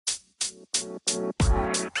Hey,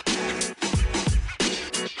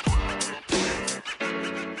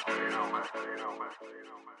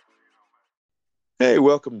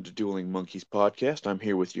 welcome to Dueling Monkeys podcast. I'm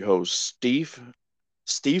here with your host, Steve.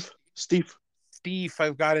 Steve. Steve,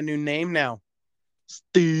 I've got a new name now.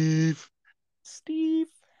 Steve. Steve.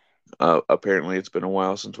 Apparently, it's been a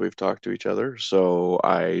while since we've talked to each other, so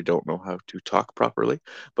I don't know how to talk properly.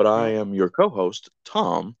 But I Oh, am your co-host,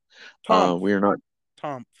 Tom. Tom. We are not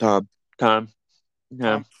Tom. Tom. Tom.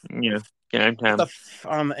 Tom. Yeah. Yeah, I'm With the Tom. f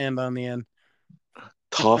on the end on the end.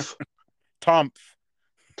 Tough. Tom.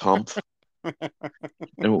 Tom.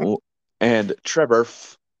 And, and Trevor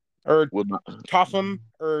Or will not. Topham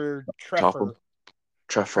or Topham. Treffer.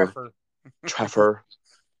 Trevor. Treffer. Trevor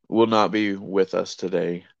will not be with us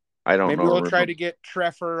today. I don't Maybe know. we'll try Remember. to get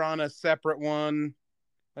Treffer on a separate one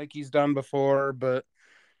like he's done before, but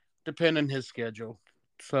depending on his schedule.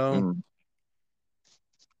 So Mm,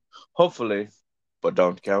 hopefully, but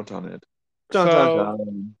don't count on it. so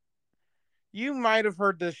Dun. you might have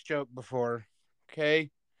heard this joke before.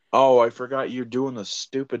 Okay. Oh, I forgot you're doing the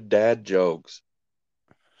stupid dad jokes.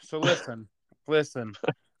 So listen.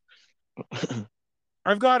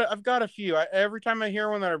 I've got a few. Every time I hear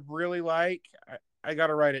one that I really like, I got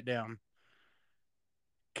to write it down.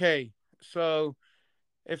 Okay, so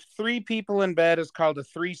if three people in bed is called a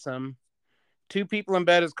threesome, two people in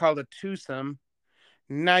bed is called a twosome.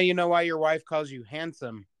 Now you know why your wife calls you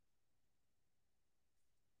handsome.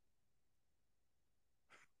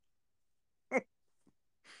 Did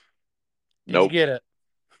you Nope. get it?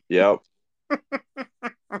 Yep.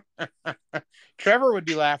 Trevor would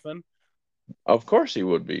be laughing. Of course he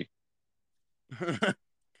would be.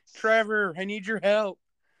 Trevor, I need your help.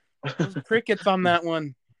 Those crickets on that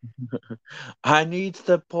one. I need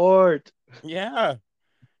support. Yeah,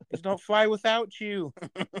 these don't fly without you.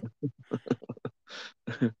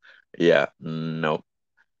 Yeah. Nope.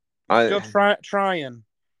 Still I. trying.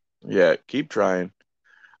 Yeah. Keep trying.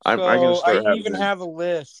 I'm gonna So I start even having have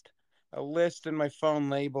a list in my phone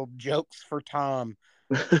labeled "Jokes for Tom."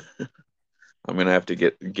 to. I'm gonna have to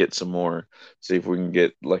get some more. See if we can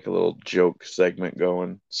get like a little joke segment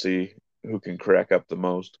going. See who can crack up the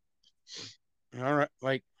most. All right,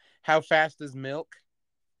 like how fast is milk?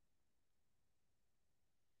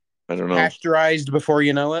 I don't know. Pasteurized before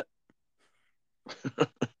you know it.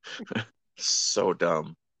 So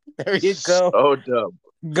dumb. There you go. So dumb.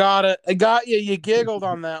 Got it. I got you. You giggled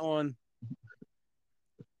on that one.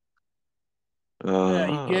 Yeah,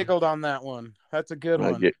 you Uh, giggled on that one. That's a good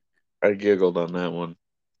I one. get I giggled on that one.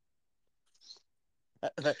 You,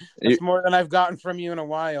 That's more than I've gotten from you in a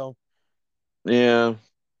while. yeah,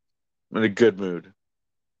 in a good mood.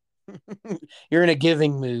 You're in a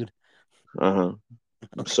giving mood. Uh-huh.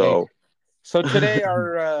 Okay. So, So today,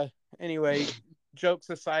 anyway, jokes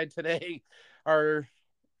aside, today our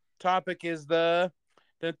topic is da,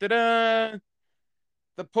 da, da,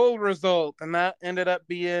 the poll result, and that ended up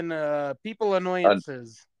being people an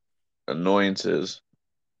annoyances. annoyances.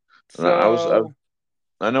 And So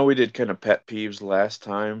I know we did kind of pet peeves last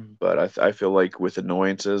time, but I feel like with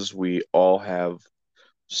annoyances, we all have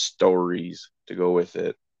stories to go with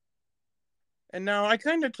it. and now I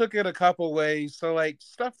kind of took it a couple ways. So like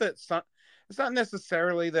stuff it's not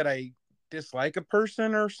necessarily that I dislike a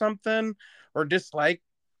person or something or dislike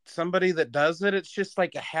somebody that does it. It's just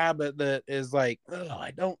like a habit that is like, oh,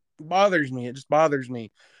 I don't bothers me. It just bothers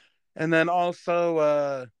me. And then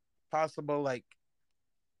also possible like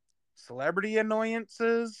celebrity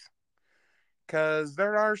annoyances because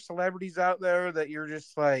there are celebrities out there that you're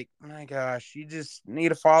just like, my gosh, you just need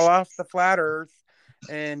to fall off the flat earth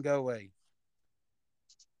and go away.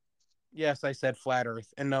 Yes, I said flat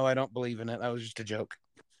earth. And no, I don't believe in it. That was just a joke.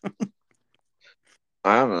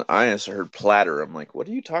 I also heard platter. I'm like, what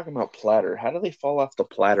are you talking about, platter? How do they fall off the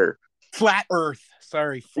platter? Flat earth.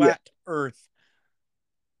 Sorry, Yeah, flat earth.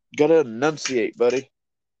 gotta enunciate, buddy.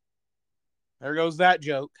 There goes that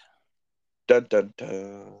joke. Dun dun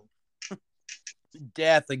dun.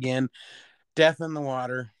 Death again. Death in the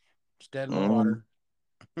water. It's dead in the Mm, water.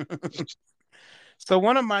 So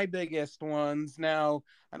one of my biggest ones now,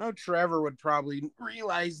 I know Trevor would probably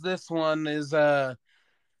realize this one is um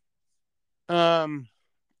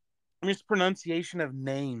mispronunciation of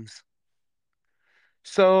names.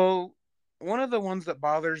 So one of the ones that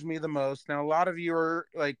bothers me the most now, a lot of you are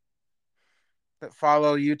like that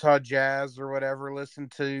follow Utah Jazz or whatever, listen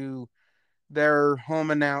to their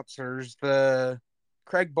home announcers, the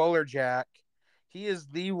Craig Bowlerjack. He is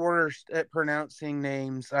the worst at pronouncing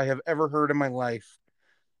names I have ever heard in my life.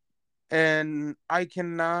 And I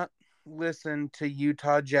cannot listen to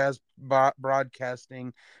Utah Jazz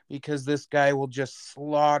broadcasting because this guy will just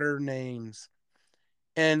slaughter names.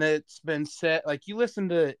 and it's been set like you listen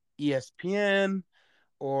to ESPN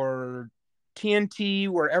or TNT,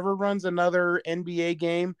 wherever runs another NBA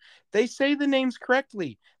game, they say the names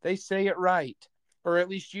correctly. They say it right, or at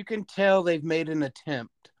least you can tell they've made an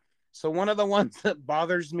attempt. So one of the ones that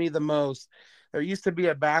bothers me the most, there used to be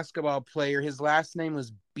a basketball player. His last name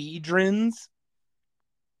was Beedrins,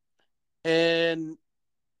 and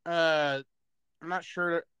uh, I'm not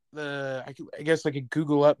sure I guess I could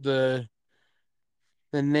Google up the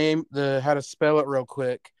name, the how to spell it real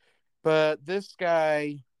quick. But this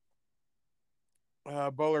guy,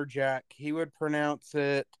 Bowler Jack, he would pronounce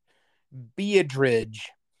it Beadridge.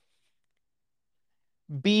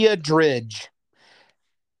 Beadridge.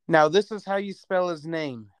 Now, this is how you spell his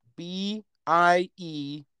name: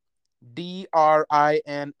 Biedrins.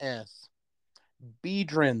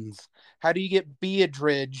 Beadrins. How do you get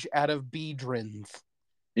Beadridge out of Beadrins?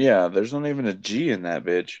 Yeah, there's not even a G in that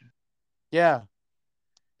bitch. Yeah,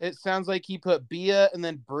 it sounds like he put Bia and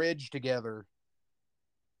then bridge together.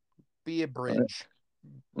 Be a bridge.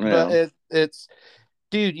 But Yeah. it's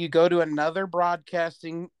dude, you go to another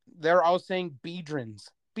broadcasting, they're all saying Beadrins.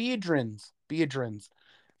 Beadrins. Beadrins.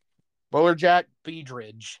 Bowler Jack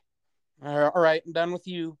Beadridge. All right, I'm done with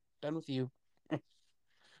you. Done with you.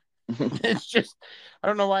 It's just, I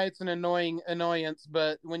don't know why it's an annoying annoyance,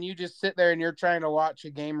 but when you just sit there and you're trying to watch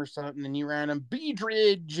a game or something and you random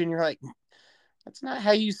Beadridge and you're like, that's not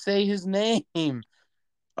how you say his name.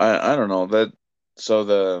 I don't know that. So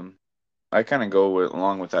the I kind of go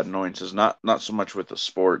along with that annoyances, not so much with the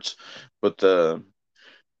sports, but the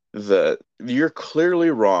you're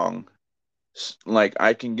clearly wrong. Like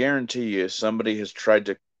I can guarantee you, somebody has tried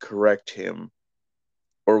to correct him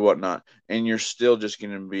or whatnot, and you're still just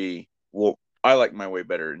going to be, well, I like my way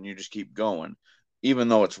better, and you just keep going, even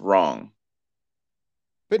though it's wrong.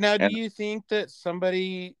 But now, do And you think that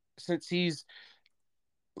somebody, since he's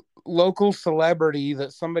local celebrity,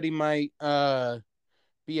 that somebody might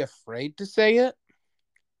be afraid to say it?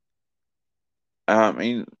 I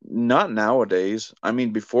mean, not nowadays. I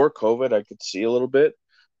mean, before COVID, I could see a little bit,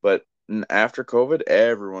 but after COVID,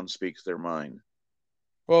 everyone speaks their mind.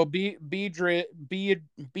 Well, Beedridge,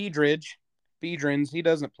 Beedrins, he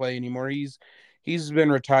doesn't play anymore. He's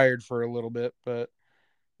been retired for a little bit, but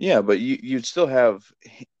Yeah, but you'd still have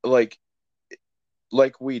like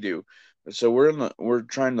like we do. So we're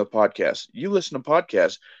trying the podcast. You listen to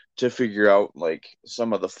podcasts to figure out like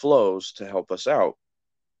some of the flows to help us out.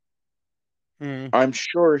 hmm. I'm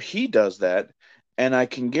sure he does that, and I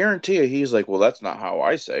can guarantee you he's like, well, that's not how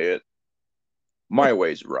I say it. My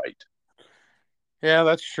way's right. Yeah,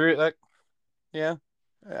 that's true. That yeah,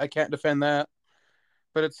 I can't defend that.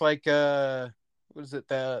 But it's like what is it,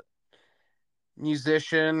 that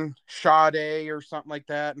musician Sade or something like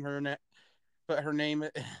that, and but her name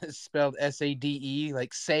is spelled Sade,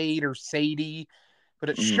 like Sade or Sadie, but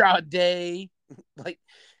it's Mhm. Sade. Like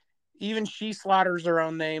even she slaughters her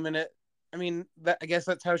own name in it. I mean, I guess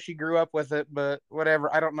that's how she grew up with it, but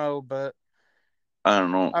whatever. I don't know, but I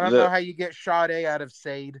don't know. I don't know how you get Sade out of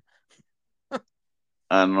Sade.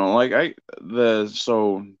 I don't know. Like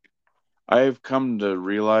so I've come to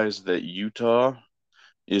realize that Utah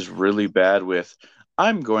is really bad with.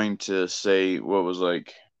 I'm going to say what was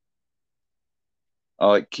like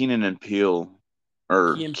Keenan and Peele,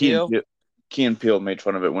 or Key and Peele. Key and Peele made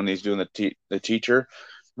fun of it when he's doing the teacher,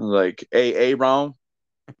 like, hey, Ron,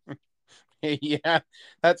 Yeah,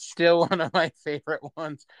 that's still one of my favorite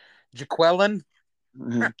ones. Jaqueline.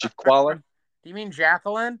 Do Jaqueline. you mean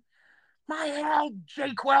Jacqueline? My hell,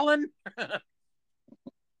 Jaqueline.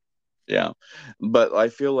 Yeah, but I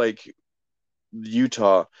feel like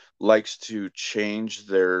Utah likes to change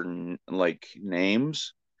their like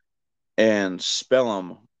names and spell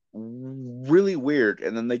them really weird,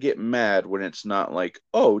 and then they get mad when it's not like,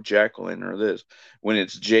 oh, Jacqueline or this, when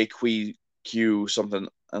it's JQ something.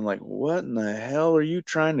 I'm like, what in the hell are you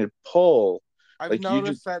trying to pull? I've Like you just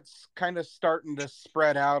noticed that's kind of starting to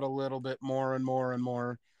spread out a little bit more and more and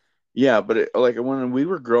more. yeah, but like when we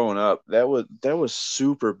were growing up, that was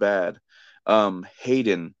super bad.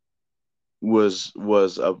 Hayden was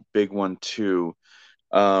a big one too.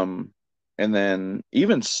 Um, and then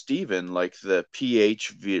even Steven, like the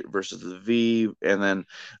versus the V, and then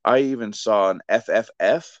I even saw an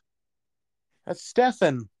FFF. That's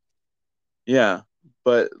Stefan. Yeah,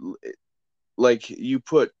 but like you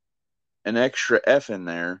put an extra F in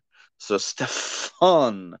there, so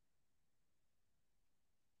Stefan.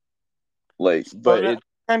 Like, So but I'm it,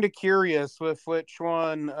 kind of curious with which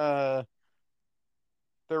one the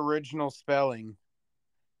original spelling.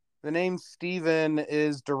 The name Stephen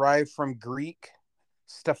is derived from Greek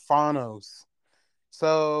Stephanos.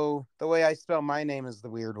 So the way I spell my name is the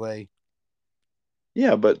weird way,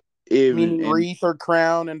 Yeah, but even meaning in wreath or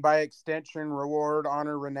crown, and by extension, reward,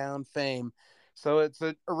 honor, renown, fame. So it's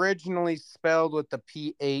originally spelled with the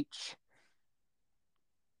PH.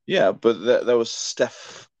 yeah, but that was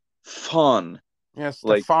Steph fun. Yeah,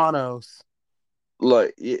 Like Stephanos.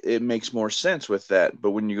 it makes more sense with that.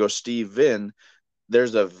 But when you go Steve Vin,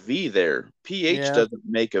 there's a V there. PH Yeah, doesn't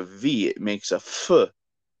make a V, it makes a F.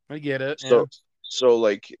 I get it. Yeah. So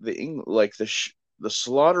like the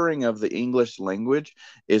slaughtering of the English language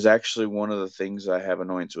is actually one of the things I have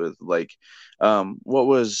annoyance with. Like, what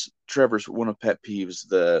was Trevor's one of pet peeves?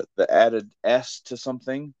 The added S to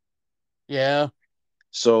something. Yeah.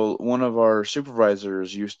 So one of our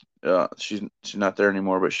supervisors used she's not there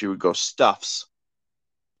anymore, but she would go stuffs.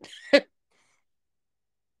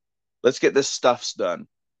 Let's get this stuffs done.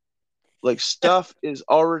 Like stuff is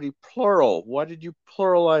already plural. Why did you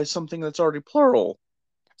pluralize something that's already plural?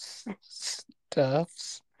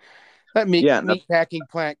 Stuffs. That meat Yeah, meat packing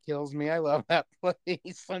plant kills me. I love that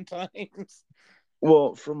place sometimes.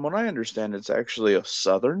 well, from what I understand, it's actually a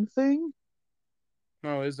southern thing.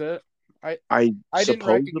 Oh, is it? I I I didn't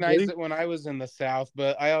recognize supposedly. it when I was in the South,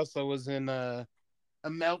 but I also was in a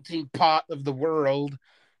melting pot of the world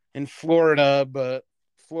in Florida. But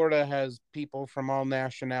Florida has people from all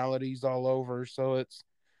nationalities all over, so it's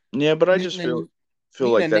Yeah, but I just meeting feel a, feel meeting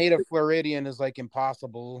like a that's native Floridian is like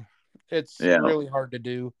impossible. It's yeah. really hard to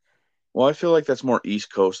do. Well, I feel like that's more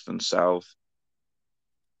East Coast than South.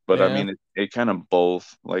 But I Yeah, mean, it kind of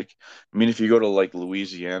both. Like, I mean, if you go to like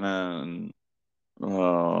Louisiana and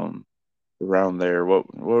um around there,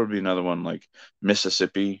 what would be another one like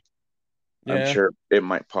Mississippi? I'm yeah. sure it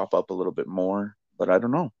might pop up a little bit more, but I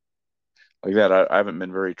don't know. Like that, I haven't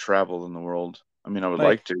been very traveled in the world. I mean, I would Like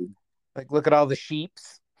like to. look at all the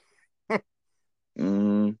sheeps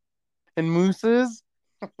Mm, and mooses.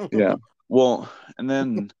 yeah. Well, and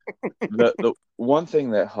then the one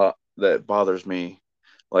thing that bothers me,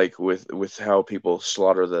 like with how people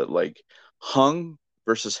slaughter the like hung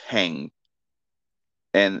versus hang,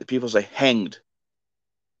 and people say hanged.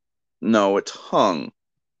 No, it's hung.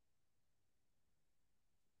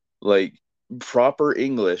 Like proper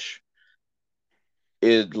English,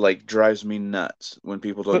 it like drives me nuts when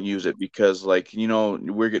people don't But use it because like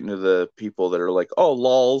we're getting to the people that are like, oh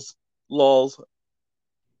lols, lols.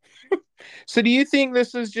 so do you think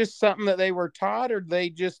this is just something that they were taught or they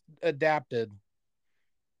just adapted?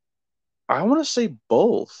 I want to say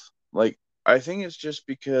both. Like I think it's just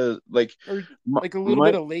because like Or my, like a little my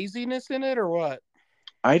bit of laziness in it or what?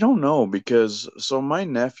 I don't know because so my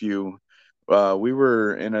nephew, we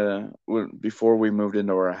were before we moved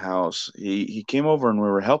into our house. He came over and we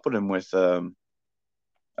were helping him with um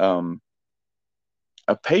a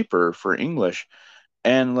paper for English.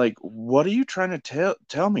 And like, what are you trying to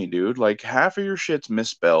tell me, dude? Like half of your shit's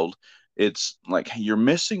misspelled. It's like you're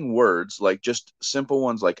missing words, like just simple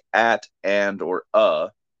ones like at, and, or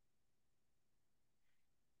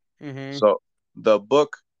Mm-hmm. So the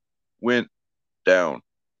book went down.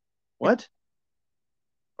 What?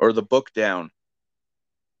 Or the book down.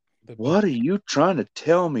 The What are book. you trying to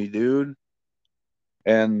tell me, dude?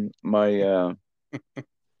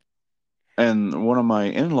 And one of my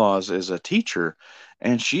in-laws is a teacher,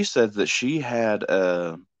 and she said that she's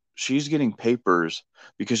getting papers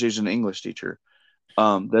because she's an English teacher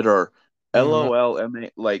that are Uh,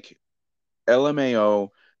 LOLMA like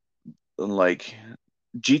LMAO like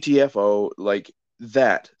GTFO like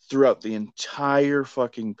that throughout the entire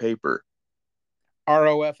fucking paper.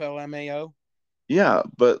 ROFLMAO. Yeah,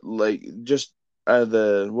 but like just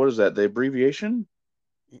the what is that? The abbreviation?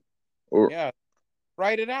 Or Yeah,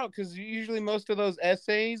 write it out because usually most of those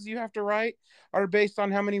essays you have to write are based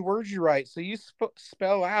on how many words you write. So you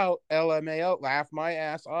spell out LMAO, laugh my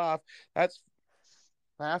ass off. That's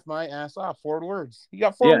laugh my ass off. 4 words. You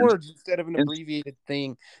got four yeah, words instead of an and abbreviated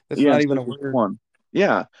thing that's yeah, not even instead a of just word. one.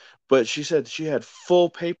 Yeah, but she said she had full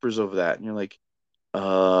papers of that, and you're like,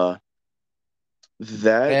 uh,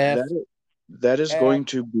 that F, that that is F. going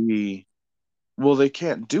to be well, they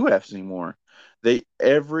can't do Fs anymore. They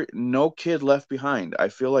every no kid left behind. I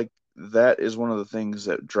feel like that is one of the things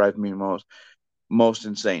that drive me most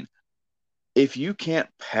insane. If you can't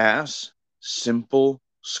pass simple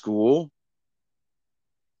school,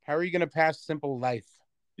 How are you going to pass simple life?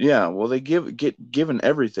 yeah, well they get given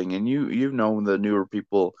everything, and you know the newer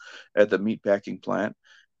people at the meatpacking plant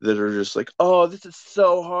that are just like, oh, this is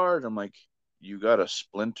so hard. I'm like, you got a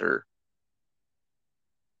splinter.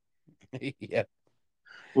 Yeah.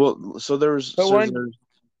 Well, so But there's one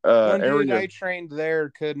dude area. I trained there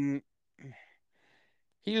couldn't.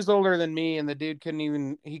 He was older than me, and the dude couldn't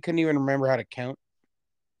even remember how to count.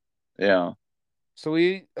 Yeah. So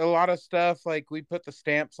we a lot of stuff like we put the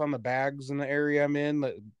stamps on the bags in the area I'm in,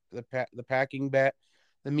 the packing bag,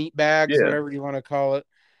 the meat bags, Yeah. whatever you want to call it.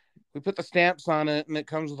 We put the stamps on it, and it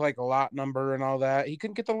comes with like a lot number and all that. He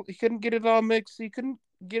couldn't get it all mixed. He couldn't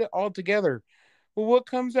get it all together. Well, what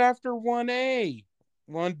comes after 1A,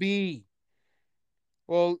 1B?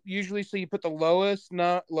 Well, usually, so you put the lowest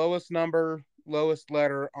number, lowest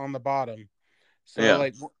letter on the bottom. So Yeah.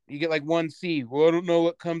 like you get like 1C. Well, I don't know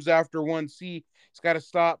what comes after 1C. He's got to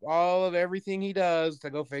stop all of everything he does to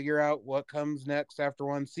go figure out what comes next after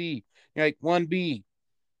 1C. You're like 1B,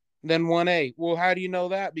 then 1A. Well, how do you know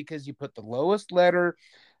that? Because you put the lowest letter.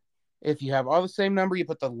 If you have all the same number, you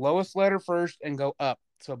put the lowest letter first and go up.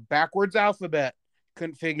 So backwards alphabet.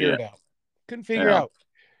 Couldn't figure Yeah. it out. Couldn't figure Yeah. out.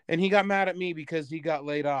 And he got mad at me because he got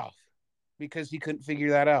laid off because he couldn't figure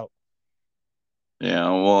that out. Yeah.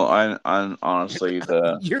 Well, I'm honestly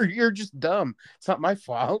the You're just dumb. It's not my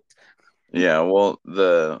fault. yeah. Well,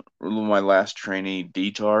 the my last trainee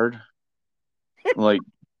detard, like,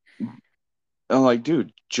 I'm like,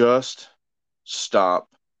 dude, just stop.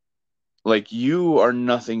 Like, you are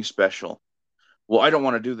nothing special. Well, I don't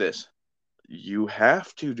want to do this. You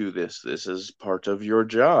have to do this. This is part of your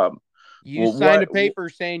job. You Well, signed what? a paper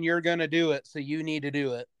saying you're going to do it, so you need to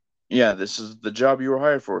do it. Yeah, this is the job you were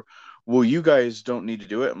hired for. Well, you guys don't need to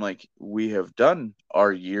do it. I'm like, we have done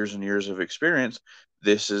our years and years of experience.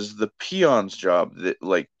 This is the peon's job that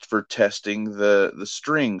like for testing the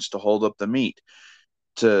strings to hold up the meat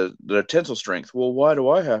to the tensile strength. Well, why do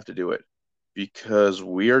I have to do it? Because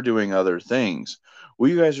we are doing other things. Well,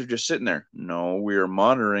 you guys are just sitting there. No, we are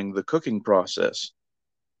monitoring the cooking process.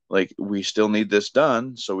 Like we still need this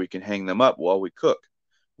done so we can hang them up while we cook.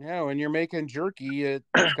 Yeah, when you're making jerky,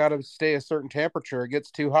 it's got to stay a certain temperature. It gets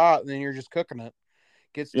too hot, and then you're just cooking it.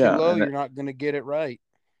 Gets too Yeah, low, and you're not going to get it right.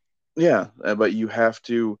 yeah, but you have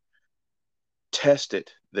to test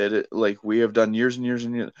it that it like we have done years and years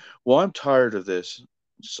and years. Well, I'm tired of this.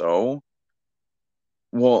 So,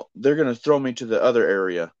 well, they're going to throw me to the other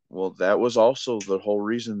area. Well, that was also the whole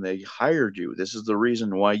reason they hired you. This is the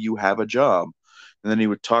reason why you have a job. And then he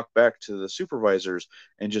would talk back to the supervisors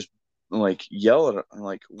and just like yell at them,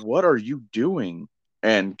 like, "What are you doing?"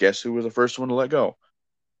 And guess who was the first one to let go?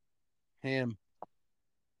 Him.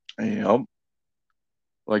 Yep.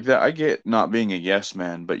 Like that, I get not being a yes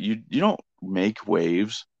man, but you don't make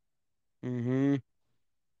waves. Mm-hmm.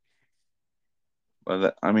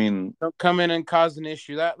 But I mean, Don't come in and cause an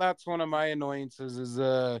issue. That's one of my annoyances is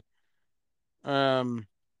um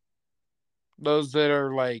those that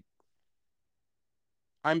are like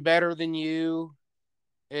I'm better than you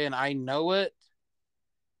and I know it,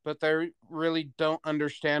 but they really don't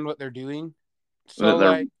understand what they're doing. that So they're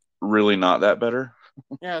like really not that better.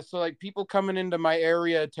 yeah, so like people coming into my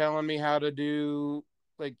area telling me how to do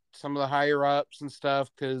like some of the higher ups and stuff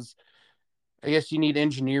because I guess you need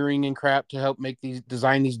engineering and crap to help make these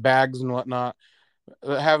design these bags and whatnot.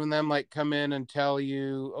 Having them like come in and tell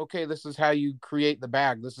you, okay, this is how you create the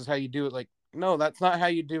bag. This is how you do it. Like, no, that's not how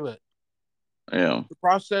you do it. Yeah, The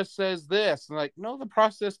process says this. And like, no, the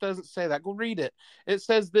process doesn't say that. Go read it. It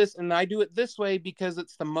says this, and I do it this way because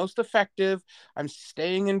it's the most effective. I'm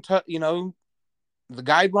staying in touch, the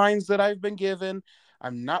guidelines that I've been given.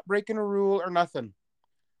 I'm not breaking a rule or nothing.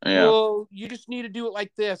 yeah, Well, you just need to do it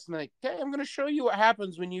like this. And like, okay, I'm going to show you what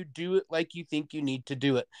happens when you do it like you think you need to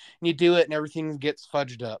do it. And you do it, and everything gets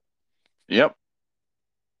fudged up. yep.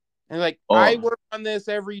 And like, I Oh, work on this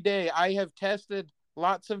every day. I have tested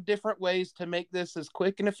lots of different ways to make this as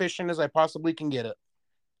quick and efficient as I possibly can get it.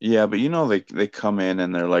 yeah, but they come in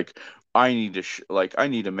and they're like, I need to like I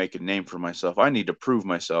need to make a name for myself. I need to prove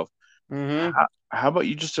myself. Mm-hmm. How about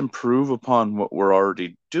you just improve upon what we're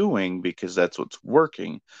already doing because that's what's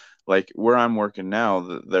working. Like where I'm working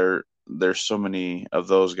now, there's so many of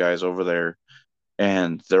those guys over there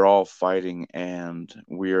and they're all fighting and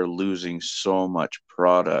we are losing so much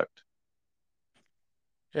product.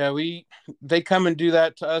 Yeah, they come and do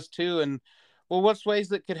that to us too. And well, what's ways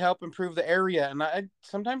that could help improve the area? And I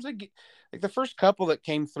sometimes I get like the first couple that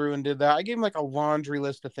came through and did that, I gave them like a laundry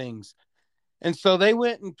list of things. And so they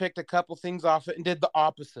went and picked a couple things off it and did the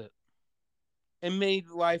opposite and made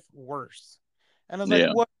life worse. And I was like,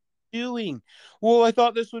 Yeah. what are you doing? Well, I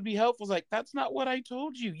thought this would be helpful. I was like, that's not what I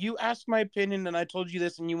told you. You asked my opinion and I told you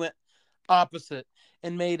this and you went opposite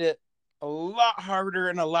and made it a lot harder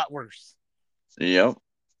and a lot worse. Yep.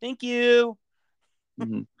 Thank you.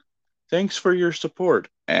 Mhm. Thanks for your support,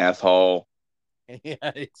 asshole.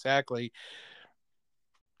 Yeah, exactly.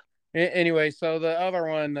 Anyway, so the other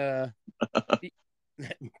one,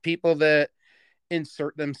 people that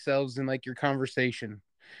insert themselves in like your conversation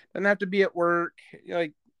doesn't have to be at work.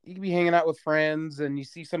 Like you could be hanging out with friends and you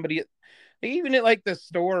see somebody, even at like the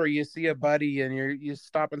store, you see a buddy and you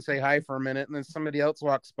stop and say hi for a minute, and then somebody else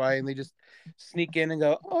walks by and they just sneak in and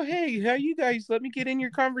go, "Oh, hey, how you guys? Let me get in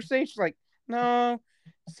your conversation." Like, no,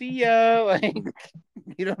 see ya. Like,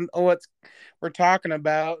 you don't know what we're talking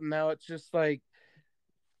about, and now it's just like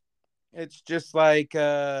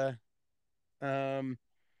um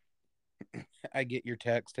I get your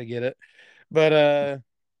text, I get it, but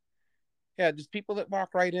yeah, just people that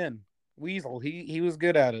walk right in. Weasel, he was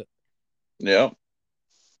good at it. Yeah.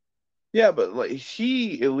 Yeah, but like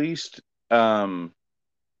he at least um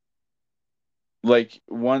like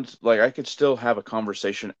once like I could still have a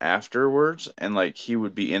conversation afterwards and like he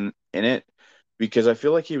would be in it because I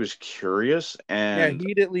feel like he was curious Yeah, and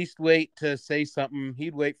he'd at least wait to say something.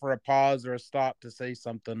 He'd wait for a pause or a stop to say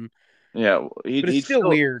something. yeah, But it's he'd still fill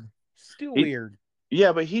weird. Still he weird.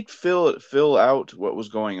 yeah, but he'd fill out what was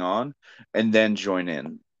going on and then join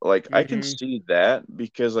in. Like I can Hmm. see that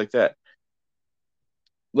because like that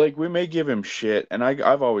like we may give him shit and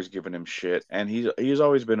I've always given him shit and he's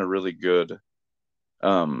always been a really good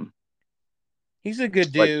um He's a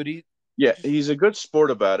good like dude. He yeah, just he's a good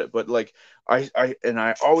sport about it, but like I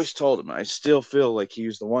always told him I still feel like he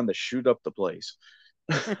was the one to shoot up the place.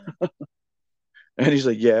 And he's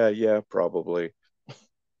like, "Yeah, yeah, probably."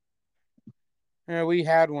 yeah, we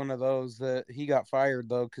had one of those that he got fired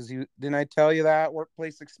though because he didn't I tell you that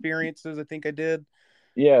workplace experiences? I think I did.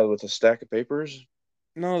 Yeah, with a stack of papers.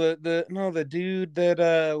 No, the dude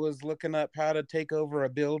that was looking up how to take over a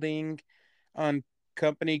building on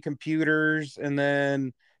company computers and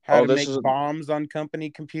then how Oh, to this make is bombs on company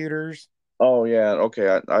computers. oh yeah,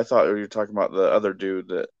 okay. I thought you were talking about the other dude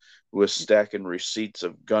that was stacking receipts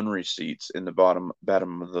of gun receipts in the bottom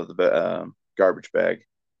of the garbage bag.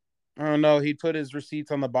 Oh no, he'd put his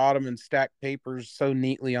receipts on the bottom and stack papers so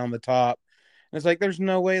neatly on the top. And it's like there's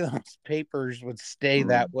no way those papers would stay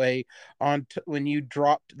that Mm, way when you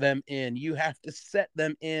dropped them in. You have to set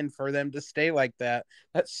them in for them to stay like that.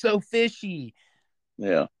 That's so fishy.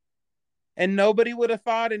 yeah, And nobody would have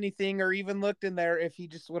thought anything or even looked in there if he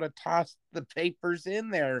just would have tossed the papers in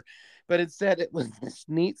there. But instead, it was this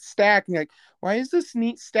neat stack. And you're like, why is this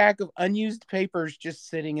neat stack of unused papers just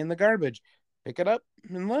sitting in the garbage? Pick it up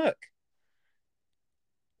and look,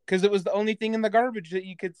 because it was the only thing in the garbage that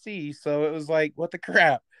you could see. So it was like, what the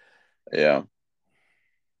crap? yeah.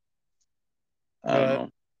 I don't But know.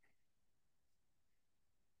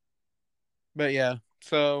 but yeah,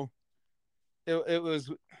 so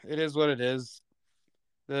it is what it is.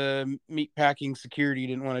 The meat packing security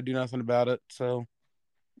didn't want to do nothing about it, so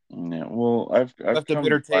Yeah, well, I've left a come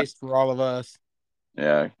to bitter find taste for all of us.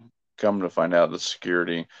 yeah, come to find out the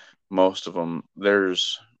security, most of them.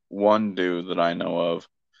 There's one dude that I know of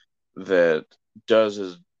that does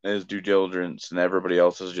his due diligence, and everybody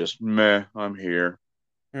else is just meh. I'm here.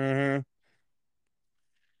 Mm-hmm.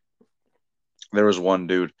 There was one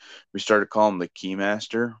dude we started calling him the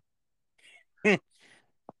Keymaster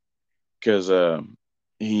because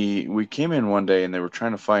he we came in one day and they were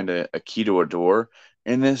trying to find a key to a door,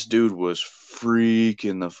 and this dude was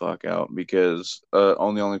freaking the fuck out because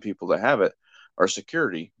only people that have it are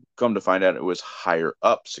security. Come to find out, it was higher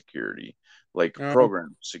up security, like Oh,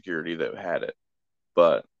 program security that had it,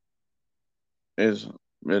 but is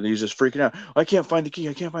and he's just freaking out. I can't find the key.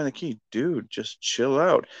 I can't find the key. Dude, just chill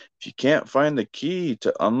out. If you can't find the key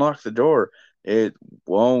to unlock the door, it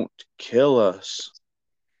won't kill us.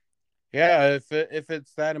 yeah. If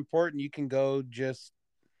it's that important, you can go just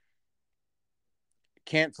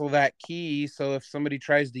cancel that key. So if somebody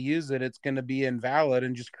tries to use it, it's going to be invalid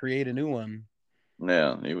and just create a new one.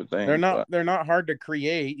 Yeah, you would think, but They're not hard to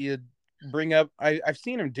create. You bring up. I've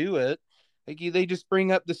seen them do it. They just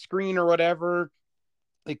bring up the screen or whatever.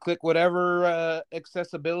 They click whatever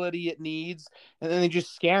accessibility it needs, and then they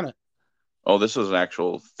just scan it. oh, this is an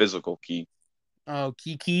actual physical key. Oh,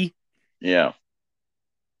 key. Yeah,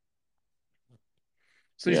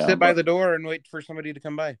 So you yeah, sit by but the door and wait for somebody to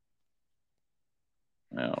come by.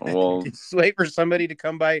 yeah, well, Just wait for somebody to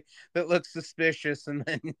come by that looks suspicious, and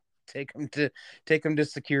then take them to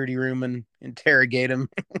security room and interrogate them.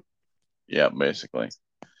 yeah, basically.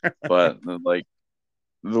 But like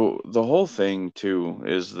the whole thing too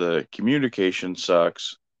is the communication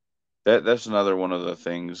sucks. That's another one of the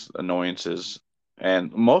things annoyances,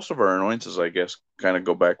 and most of our annoyances, I guess, kind of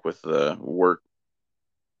go back with the work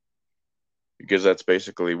because that's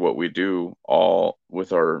basically what we do all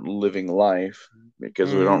with our living life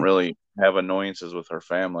because we don't Mm, really have annoyances with our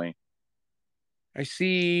family. I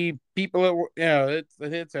see people at work. Yeah,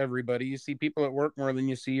 it's everybody. You see people at work more than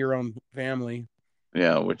you see your own family.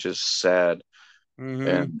 Yeah, which is sad. Hmm.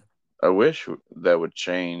 And I wish that would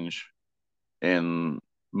change in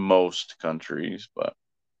most countries, but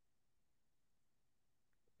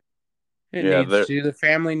It yeah, needs to. The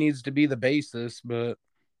family needs to be the basis, but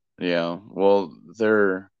yeah. Well,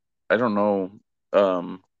 I don't know.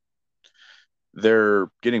 Um, they're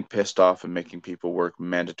getting pissed off and making people work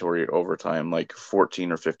mandatory overtime, like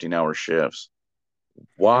 14 or 15-hour shifts.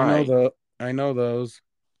 I know Why? the I know those.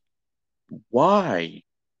 Why?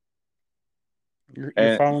 You're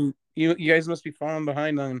And following. You guys must be falling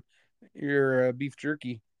behind on your beef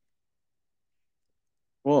jerky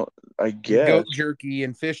well, I and goat guess jerky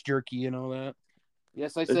and fish jerky and all that.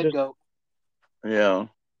 Yes, I it said just goat. yeah,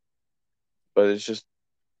 but it's just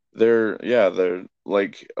they're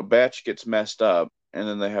like a batch gets messed up and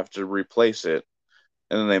then they have to replace it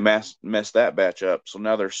and then they mess that batch up. So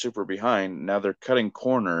now they're super behind. Now they're cutting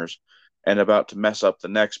corners and about to mess up the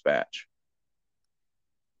next batch.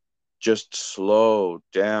 Just slow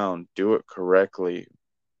down, do it correctly.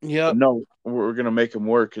 But Yep. no, we're gonna make them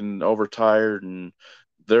work and overtired, and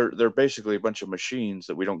they're basically a bunch of machines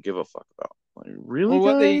that we don't give a fuck about. Like, really,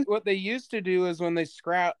 Well, guys? what they used to do is when they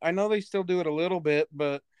scrap. I know they still do it a little bit,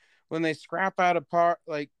 but when they scrap out a part,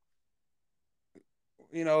 like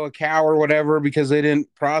a cow or whatever, because they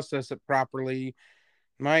didn't process it properly,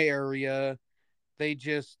 my area, they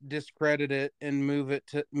just discredit it and move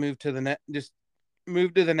to the net. Just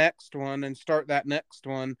move to the next one and start that next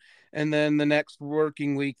one, and then the next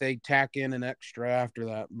working week they tack in an extra after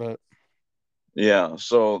that, but Yeah.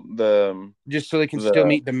 So just so they can still the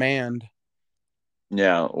meet demand.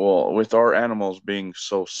 yeah, well, with our animals being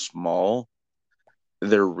so small,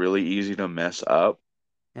 they're really easy to mess up,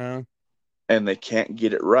 uh, and they can't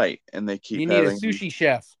get it right, and they you keep need a having these. sushi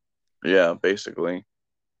chef. Yeah, basically.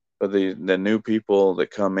 But the new people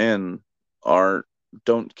that come in aren't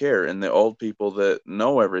don't care, and the old people that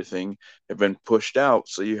know everything have been pushed out.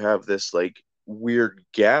 So you have this like weird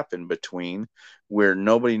gap in between where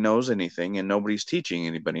nobody knows anything and nobody's teaching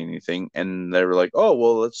anybody anything, and they're like, "Oh,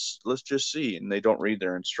 well, let's just see," and they don't read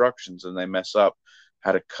their instructions and they mess up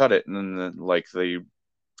how to cut it, and then like they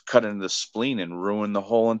cut into the spleen and ruin the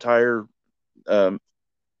whole entire um,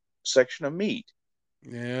 section of meat.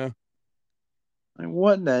 Yeah. Like,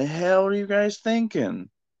 what in the hell are you guys thinking?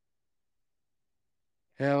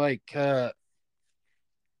 Yeah, like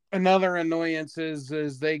another annoyance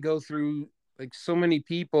is they go through like so many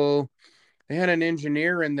people. They had an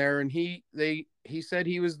engineer in there, and he said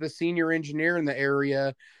he was the senior engineer in the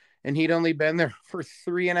area, and he'd only been there for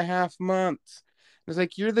 3.5 months. I was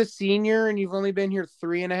like, "You're the senior, and you've only been here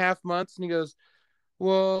 3.5 months?" And he goes,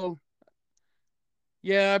 "Well,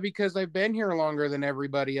 yeah, because I've been here longer than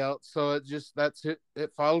everybody else, so it just that's it.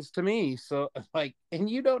 It falls to me." So like, and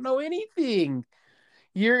you don't know anything.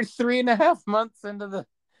 You're 3.5 months into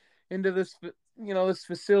this this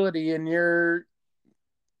facility, and you're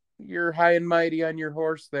high and mighty on your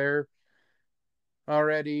horse there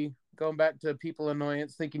already, going back to people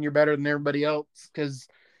annoyance, thinking you're better than everybody else because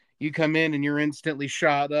you come in and you're instantly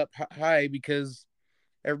shot up high because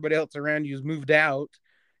everybody else around you's moved out,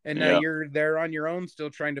 and now Yeah. you're there on your own still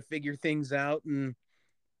trying to figure things out. And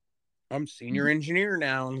I'm senior engineer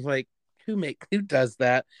now, and like, who does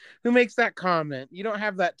that? Who makes that comment? You don't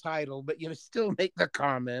have that title, but you still make the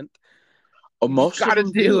comment. Oh, You just most of got to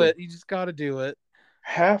them do do. it. You just got to do it.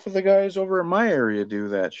 Half of the guys over in my area do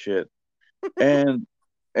that shit. And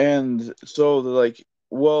and so they're like,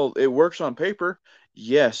 well, it works on paper.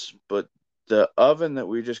 Yes, but the oven that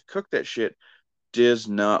we just cooked that shit does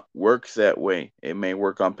not work that way. It may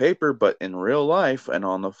work on paper, but in real life and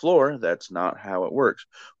on the floor, that's not how it works.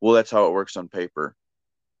 Well, that's how it works on paper.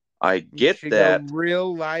 I You get should go. that,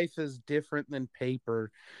 Real life is different than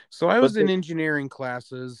paper. So I but was in engineering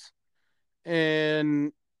classes,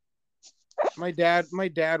 and my dad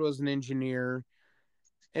was an engineer,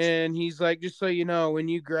 and he's like, just so you know, when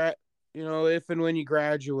if and when you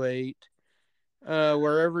graduate,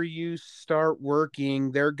 wherever you start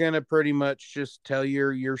working, they're gonna pretty much just tell you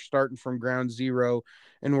you're starting from ground zero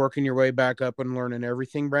and working your way back up and learning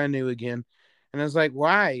everything brand new again. And I was like,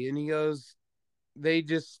 why? And he goes, they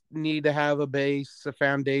just need to have a base, a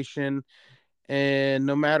foundation, and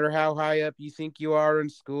no matter how high up you think you are in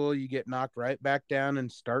school, you get knocked right back down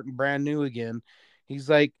and starting brand new again. He's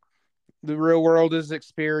like, the real world is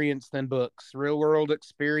experience than books. Real world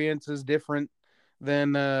experience is different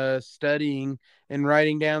than studying and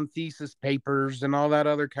writing down thesis papers and all that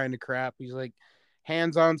other kind of crap. He's like,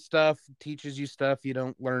 hands-on stuff teaches you stuff you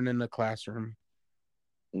don't learn in the classroom.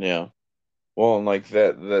 yeah. Well, and like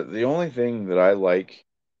the only thing that I like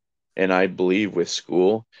and I believe with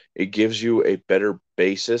school, it gives you a better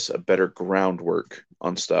basis, a better groundwork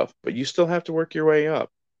on stuff, but you still have to work your way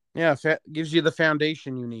up. Yeah, gives you the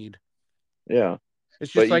foundation you need. Yeah,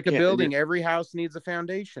 It's just but you like a can't. building. Every house needs a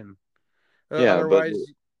foundation. Yeah, but Otherwise,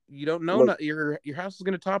 you don't know, like, your house is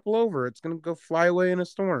going to topple over. It's going to go fly away in a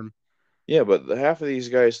storm. yeah, but half of these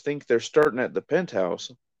guys think they're starting at the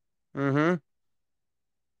penthouse. Mm-hmm.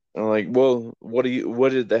 I'm like, well, what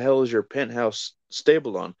did the hell is your penthouse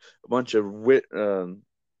stabled on? A bunch of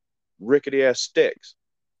rickety ass sticks.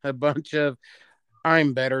 A bunch of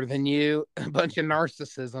I'm better than you. A bunch of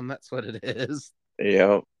narcissism. That's what it is.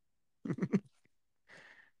 Yeah,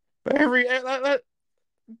 But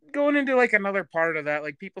going into like another part of that,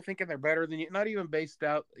 like people thinking they're better than you, not even based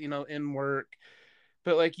out, in work,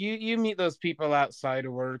 but like you meet those people outside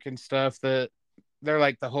of work and stuff that they're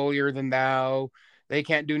like the holier than thou. They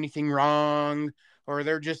can't do anything wrong, or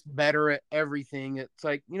they're just better at everything. It's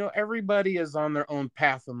like, everybody is on their own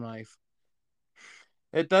path in life.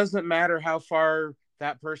 It doesn't matter how far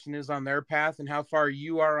that person is on their path and how far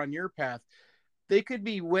you are on your path. They could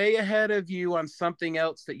be way ahead of you on something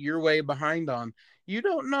else that you're way behind on. You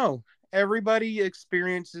don't know. Everybody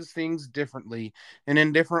experiences things differently and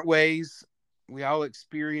in different ways. We all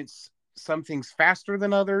experience some things faster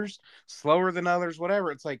than others, slower than others,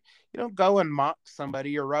 whatever. It's like you don't go and mock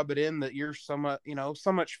somebody or rub it in that you're so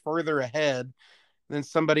much further ahead than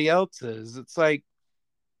somebody else is. It's like,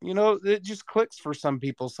 it just clicks for some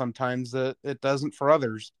people sometimes that it doesn't for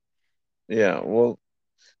others. yeah. Well,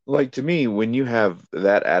 like to me, when you have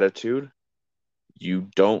that attitude, you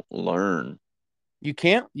don't learn. You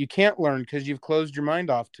can't learn because you've closed your mind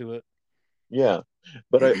off to it. Yeah,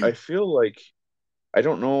 but I feel like I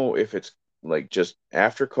don't know if it's like just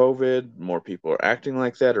after COVID, more people are acting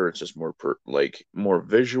like that, or it's just like more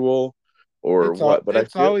visual, or what. But I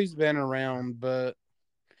It's feel, always been around, but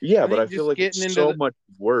yeah, I but I think feel just like getting it's into so the much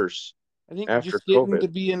worse I think after just getting COVID. to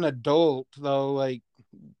be an adult though, like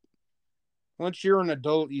once you're an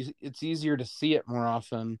adult, it's easier to see it more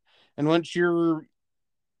often. And once you're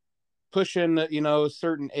pushing, a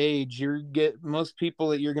certain age, you get most people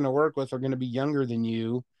that you're going to work with are going to be younger than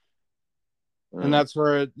you. And Uh, that's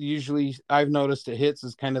where it usually I've noticed it hits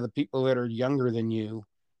is kind of the people that are younger than you.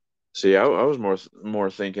 See, I was more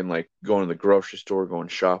thinking like going to the grocery store, going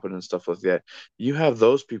shopping and stuff like that. You have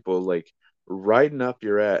those people like riding up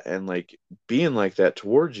your at and like being like that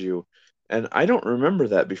towards you. And I don't remember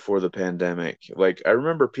that before the pandemic. Like I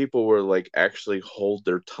remember people were like actually hold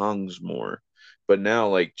their tongues more. But now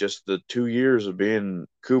like just the 2 years of being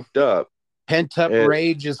cooped up, Pent up it,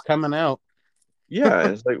 rage is coming out. yeah,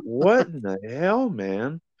 it's like what in the hell,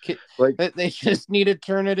 man? Like, They just need to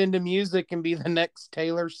turn it into music and be the next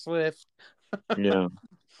Taylor Swift. yeah,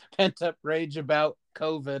 Pent up rage about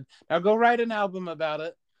COVID. Now go write an album about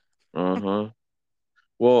it. uh-huh.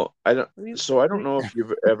 Well, I don't. I mean, So I don't know if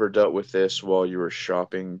you've ever dealt with this while you were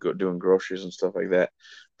shopping, doing groceries and stuff like that.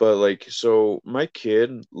 But like, so my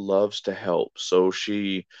kid loves to help. So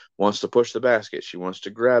she wants to push the basket. She wants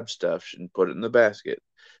to grab stuff and put it in the basket.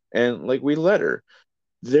 And like, we let her.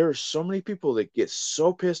 There are so many people that get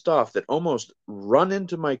so pissed off that almost run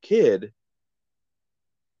into my kid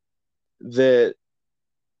that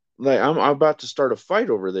like I'm about to start a fight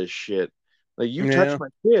over this shit. Like, you touch yeah, my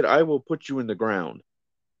kid, I will put you in the ground.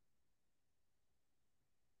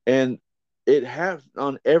 And it has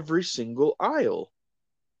on every single aisle.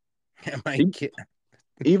 my E- kid.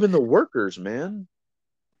 Even the workers, man.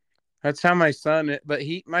 That's how my son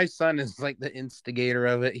is like the instigator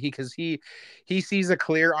of it. He sees a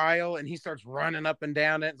clear aisle and he starts running up and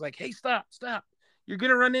down it. It's like, hey, stop, stop. You're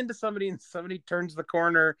gonna run into somebody, and somebody turns the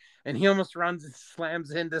corner and he almost runs and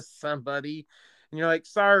slams into somebody. And you're like,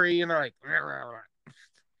 sorry, and they're like,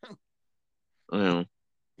 You know,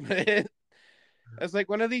 it's like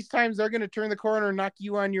one of these times they're gonna turn the corner and knock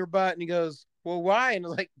you on your butt, and he goes, well, why? And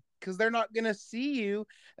it's like, because they're not gonna see you,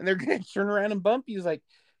 and they're gonna turn around and bump you. He's like,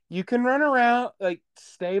 you can run around, like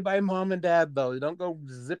stay by mom and dad though. Don't go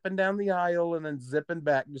zipping down the aisle and then zipping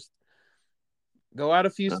back. Just go out a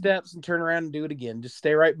few uh, steps and turn around and do it again. Just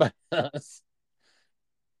stay right by us.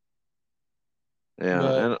 yeah,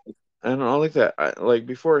 But and all like that. Like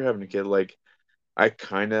before having a kid, like I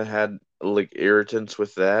kind of had like irritants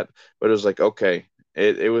with that, but it was like okay,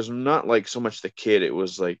 it was not like so much the kid, it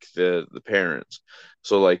was like the parents.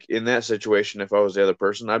 So like in that situation, if I was the other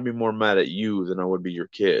person, I'd be more mad at you than I would be your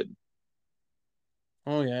kid.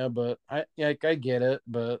 oh yeah, but I get it,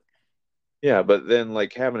 but Yeah, but then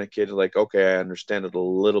like having a kid, like okay, I understand it a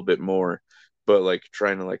little bit more, but like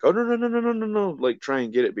trying to like, oh no no no no no no no, like try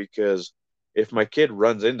and get it because if my kid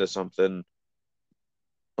runs into something,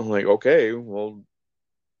 I'm like, okay, well,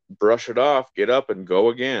 brush it off, get up and go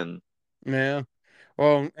again. yeah.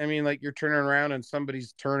 Well, I mean, like you're turning around and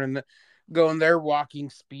somebody's turning. going their walking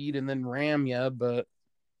speed and then ram you. But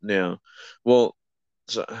Yeah. Well,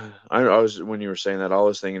 so I was when you were saying that, all I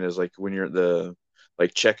was thinking is like when you're at the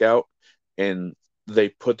like checkout and they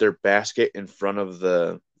put their basket in front of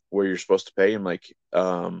the where you're supposed to pay. I'm like,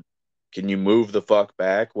 can you move the fuck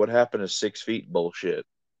back? What happened to 6 feet bullshit?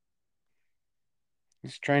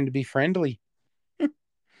 he's trying to be friendly.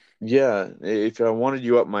 Yeah, if I wanted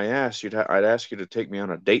you up my ass, I'd ask you to take me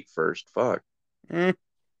on a date first. Fuck. Mm,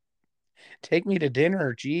 take me to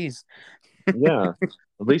dinner, jeez. Yeah.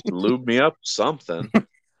 At least lube me up something.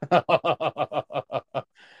 uh,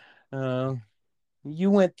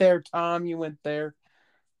 you went there, Tom. You went there.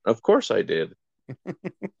 Of course I did.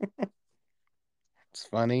 It's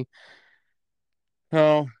funny.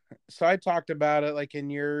 Oh, so I talked about it like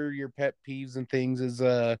in your pet peeves and things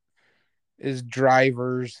is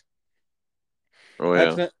drivers. Oh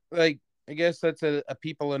That's yeah. a, like I guess that's a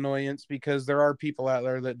people annoyance because there are people out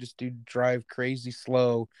there that just do drive crazy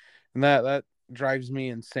slow, and that drives me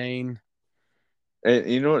insane. And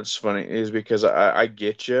you know what's funny is because I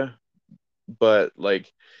get you, but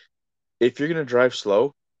like if you're gonna drive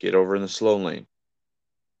slow, get over in the slow lane.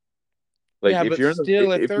 Like Yeah, if but you're in the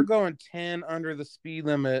still, if they're going 10 under the speed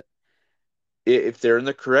limit, if they're in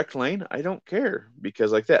the correct lane, I don't care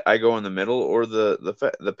because like that, I go in the middle or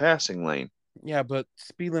the passing lane. yeah, but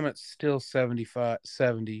speed limit's still 75,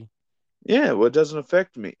 70. Yeah, well, it doesn't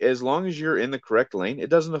affect me as long as you're in the correct lane. It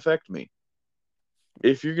doesn't affect me.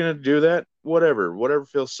 If you're gonna do that, whatever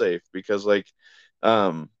feels safe. Because like,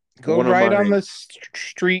 Go one of right on my the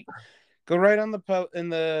street. Go right on the in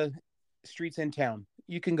the streets in town.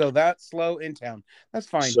 You can go that slow in town. That's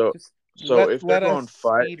fine. so Just so if they're let us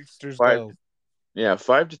going speedsters five go. yeah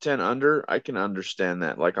 5 to 10 under, I can understand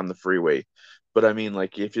that like on the freeway. But I mean,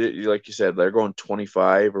 like if you like you said, they're going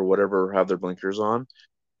 25 or whatever, have their blinkers on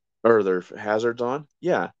or their hazards on.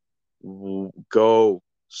 Yeah, go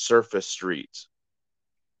surface streets.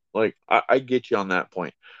 Like I get you on that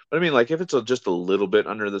point, but I mean, like if it's just a little bit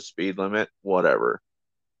under the speed limit, whatever.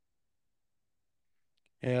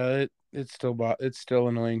 Yeah, it's still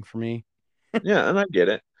annoying for me. Yeah, and I get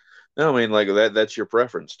it. No, I mean, like that's your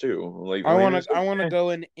preference too. Like, I mean, it's I want to okay. go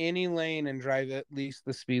in any lane and drive at least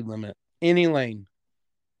the speed limit. Any lane.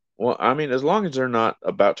 Well, I mean, as long as they're not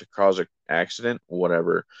about to cause an accident,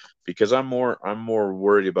 whatever. Because I'm more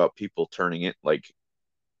worried about people turning it like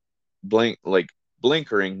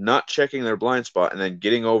blinkering, not checking their blind spot, and then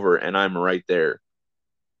getting over, and I'm right there.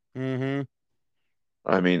 Mm-hmm.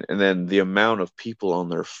 I mean, and then the amount of people on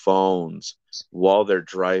their phones while they're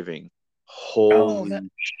driving. Oh, that Holy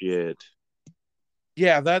shit.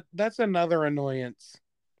 yeah, that's another annoyance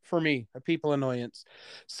for me, a people annoyance.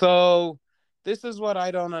 So this is what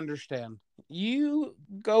I don't understand. You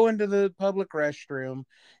go into the public restroom and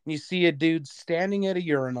you see a dude standing at a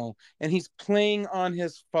urinal and he's playing on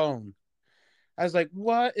his phone. I was like,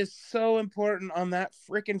 what is so important on that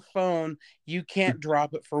freaking phone? You can't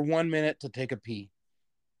drop it for 1 minute to take a pee.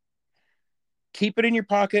 Keep it in your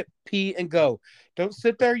pocket, pee, and go. Don't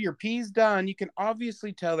sit there. Your pee's done. You can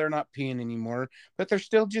obviously tell they're not peeing anymore, but they're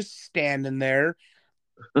still just standing there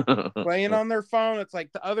playing on their phone. It's like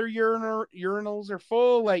the other urinals are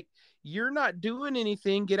full. Like, you're not doing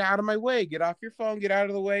anything. Get out of my way. Get off your phone. Get out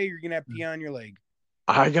of the way. You're going to have pee on your leg.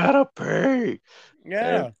 I gotta pay. And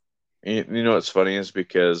Yeah. you know what's funny is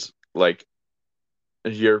because like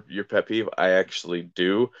your pet peeve, I actually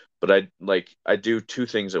do, but I do two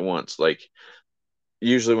things at once. Like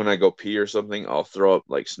usually when I go pee or something, I'll throw up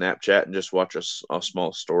like Snapchat and just watch a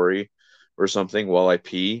small story or something while I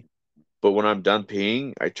pee. But when I'm done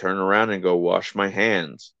peeing, I turn around and go wash my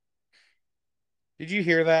hands. Did you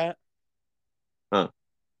hear that? Huh.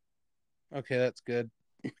 Okay, that's good.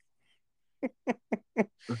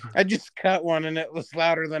 I just cut one and it was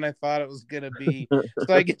louder than I thought it was gonna be.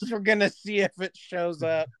 So I guess we're gonna see if it shows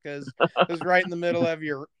up because it was right in the middle of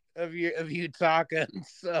you talking.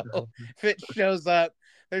 So if it shows up,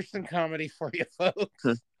 there's some comedy for you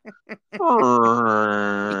folks.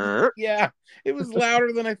 Yeah, it was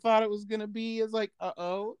louder than I thought it was gonna be. It's like,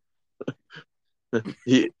 oh,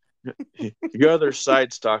 He, your other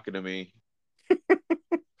side's talking to me.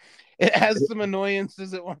 it has some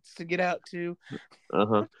annoyances it wants to get out to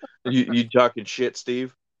Uh-huh. You talking shit,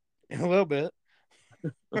 Steve? a little bit.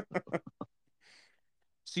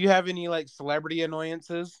 So you have any like celebrity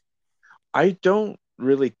annoyances? I don't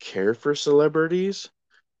really care for celebrities.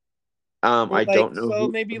 Well, I like don't know so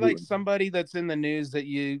who maybe like somebody that's in the news that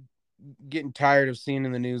you getting tired of seeing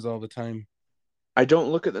in the news all the time. I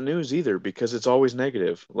don't look at the news either because it's always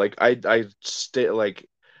negative. Like I stay like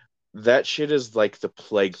that shit is like the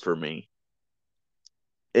plague for me.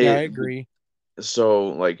 Yeah, I It agree. so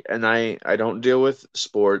like, and I don't deal with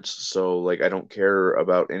sports, so like I don't care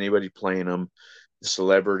about anybody playing them.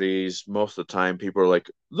 Celebrities, most of the time, people are like,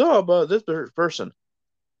 "No, but this person,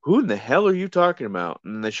 who in the hell are you talking about?"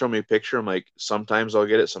 And they show me a picture. I'm like, sometimes I'll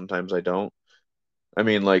get it, sometimes I don't. I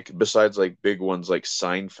mean, like besides like big ones like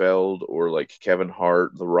Seinfeld or like Kevin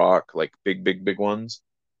Hart, The Rock, like big ones.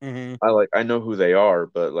 Hmm. I know who they are,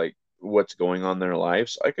 but like what's going on in their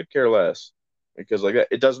lives, I could care less because like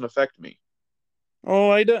it doesn't affect me. Oh,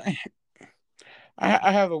 I don't.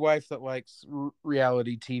 I have a wife that likes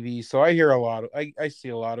reality TV, so I hear a lot of, I see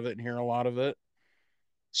a lot of it and hear a lot of it.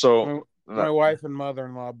 So, My wife and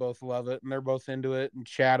mother-in-law both love it, and they're both into it and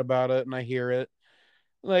chat about it, and I hear it.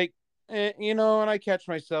 Like, and I catch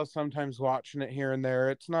myself sometimes watching it here and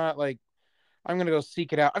there. It's not like I'm gonna go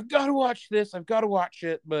seek it out. I've got to watch this. I've got to watch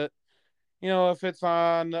it. But if it's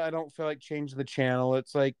on, I don't feel like changing the channel.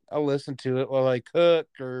 It's like I'll listen to it while I cook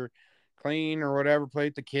or clean or whatever, play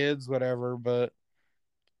with the kids, whatever. But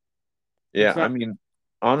yeah, it's I not mean,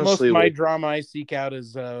 most of honestly, my like, drama I seek out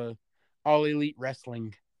is all elite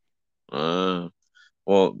wrestling. uh,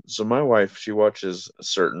 well, so my wife, she watches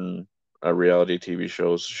certain reality TV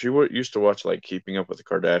shows. She used to watch like Keeping Up with the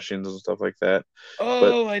Kardashians and stuff like that,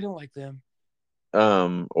 but Oh, I don't like them.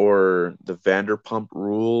 or the Vanderpump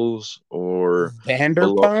Rules, or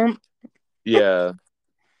below, Vanderpump. yeah,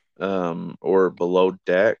 or Below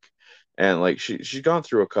Deck, and like she's gone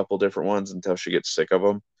through a couple different ones until she gets sick of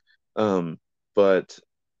them. But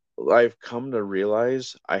I've come to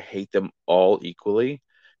realize I hate them all equally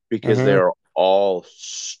because they Uh-huh. are all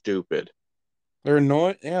stupid. They're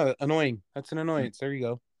annoying. Yeah, annoying. That's an annoyance. There you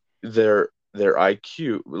go. Their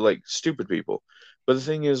IQ, like stupid people. But the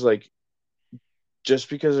thing is, like, just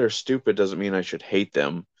because they're stupid doesn't mean I should hate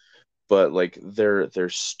them. But like their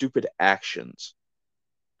stupid actions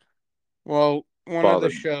Well, one of the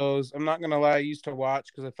bother me. shows, I'm not gonna lie, I used to watch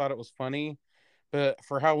because I thought it was funny, but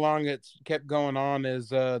for how long it's kept going on is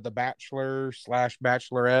The Bachelor slash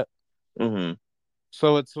Bachelorette. Hmm.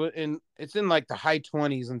 So it's in like the high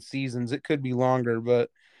 20s in seasons. It could be longer, but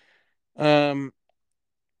um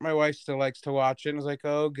my wife still likes to watch it and is like,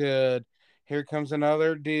 oh, good. Here comes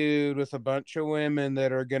another dude with a bunch of women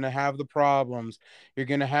that are going to have the problems. You're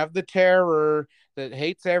going to have the terror that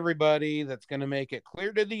hates everybody, that's going to make it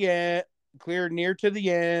clear to the end, clear near to the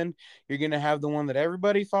end. You're going to have the one that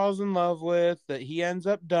everybody falls in love with that he ends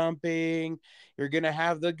up dumping. You're going to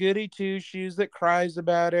have the goody two shoes that cries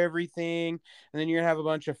about everything. And then you're going to have a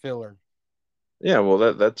bunch of filler. Yeah, well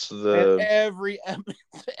that's And the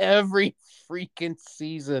every freaking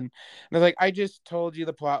season. And they're like, I just told you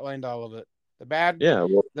the plot line to all of it. The bad yeah,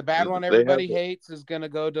 well the bad one they have everybody hates is gonna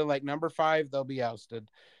go to like number five, they'll be ousted.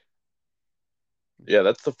 yeah,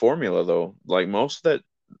 that's the formula though. Like most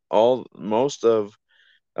of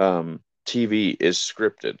TV is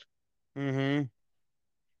scripted. Mm-hmm.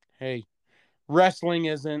 Hey, wrestling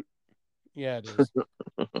isn't. Yeah, it is.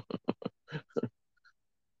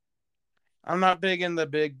 I'm not big in the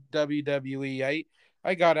big WWE.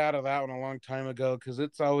 I got out of that one a long time ago because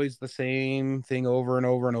it's always the same thing over and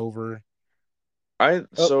over and over. I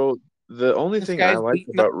Oh, so the only this thing I guy's liked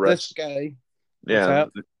beating up about this rest guy. What's yeah, that?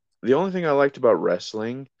 the only thing I liked about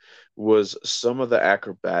wrestling was some of the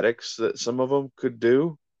acrobatics that some of them could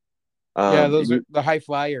do. Yeah, those are You the high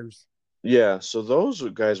flyers. Yeah, so those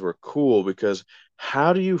guys were cool because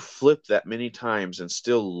how do you flip that many times and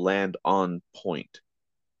still land on point?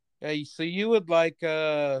 Yeah, so you would like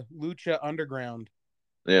Lucha Underground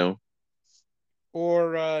You know,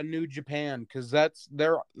 or New Japan because that's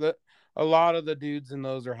they're a lot of the dudes in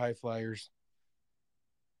those are high flyers.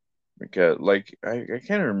 because like I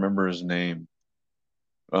can't remember his name.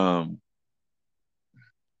 Um,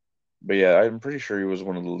 but yeah, I'm pretty sure he was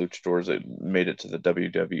one of the luchadors that made it to the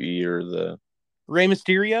WWE or the Rey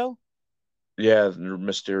Mysterio, yeah,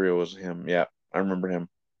 Mysterio was him. Yeah, I remember him.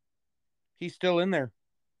 he's still in there.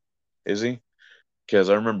 Is he? Because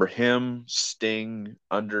I remember him, Sting,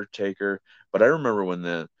 Undertaker, but I remember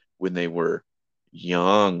when they were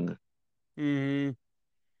young, Hmm.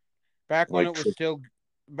 Back when like it was still,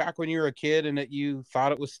 back when you were a kid and that you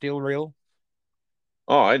thought it was still real.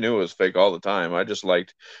 oh, I knew it was fake all the time. I just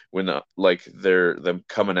liked when like they're them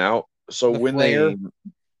coming out. So The when they Flair.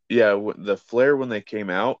 yeah, the Flair when they came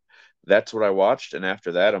out, that's what I watched, and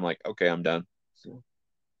after that, I'm like, okay, I'm done.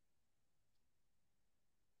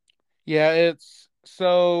 Yeah, it's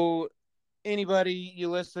so anybody you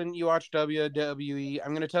listen, you watch WWE.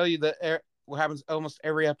 I'm going to tell you that what happens almost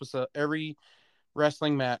every episode, every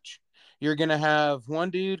wrestling match. You're going to have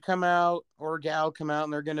one dude come out or gal come out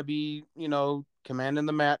and they're going to be, commanding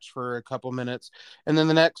the match for a couple minutes. And then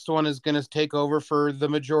the next one is going to take over for the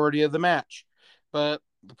majority of the match. but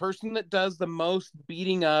the person that does the most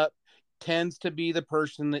beating up tends to be the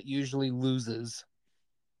person that usually loses.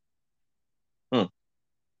 Huh.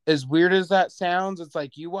 As weird as that sounds, it's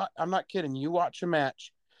like you watch. I'm not kidding. You watch a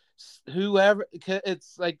match, whoever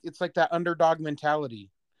it's like that underdog mentality.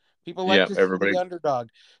 People like Yeah, to see the everybody. underdog.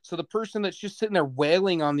 So the person that's just sitting there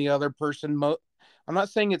wailing on the other person. I'm not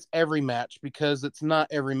saying it's every match because it's not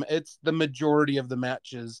every. It's the majority of the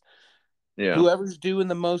matches. Yeah. Whoever's doing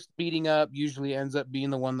the most beating up usually ends up being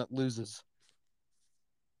the one that loses.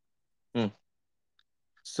 Hmm.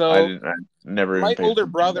 So I never even my paid older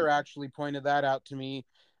attention to that. brother actually pointed that out to me.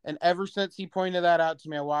 And ever since he pointed that out to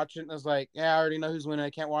me, I watched it and I was like, yeah, I already know who's winning. I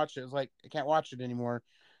can't watch it. It's like, I can't watch it anymore.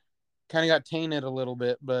 Kind of got tainted a little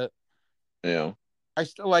bit, but Yeah. I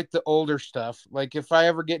still like the older stuff. Like if I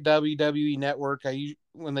ever get WWE Network,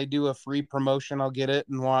 when they do a free promotion, I'll get it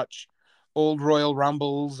and watch old Royal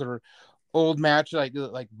Rumbles or old match like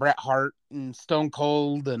Bret Hart and Stone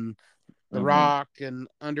Cold and The Hmm. Rock and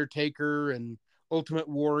Undertaker and Ultimate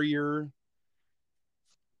Warrior,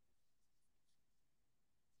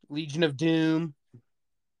 Legion of Doom,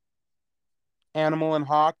 Animal and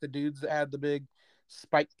Hawk, the dudes that had the big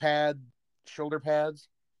spike pad shoulder pads.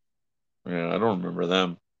 Yeah, I don't remember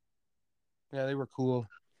them. Yeah, they were cool.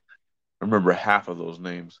 I remember half of those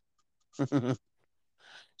names.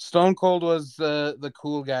 Stone Cold was the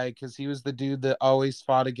cool guy because he was the dude that always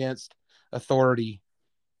fought against authority.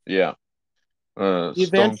 Yeah. He Stone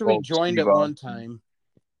eventually Cold joined Steve at one Austin. time.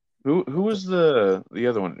 Who was the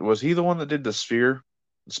other one? Was he the one that did the sphere?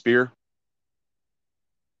 Spear?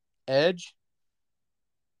 Edge,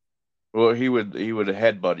 Well, he would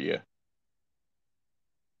headbutt you,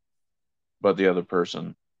 but the other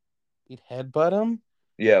person. he'd headbutt him.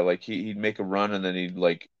 Yeah, like he'd make a run and then he'd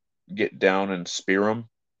like get down and spear him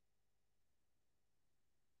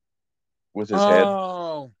with his head.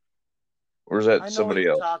 Oh, Or is that I know what somebody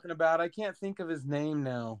you're else? talking about. I can't think of his name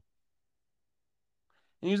now.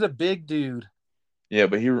 He was a big dude. Yeah,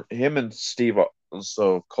 but him and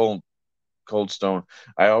so Cold Stone.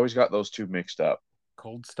 I always got those two mixed up.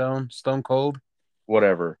 Cold Stone, Stone Cold.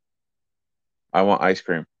 Whatever. I want ice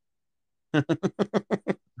cream.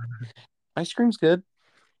 Ice cream's good,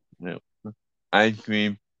 Yeah. Ice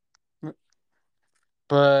cream.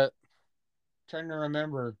 but trying to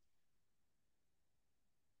remember.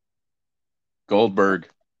 Goldberg.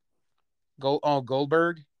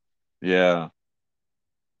 Goldberg. Yeah,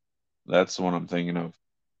 that's the one I'm thinking of.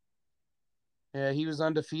 Yeah, he was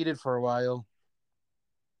undefeated for a while.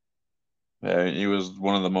 Yeah, he was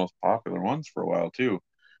one of the most popular ones for a while too.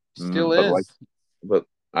 Still But like, is. but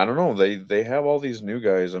I don't know. They have all these new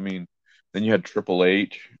guys. I mean, then you had Triple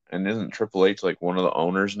H, and isn't Triple H like one of the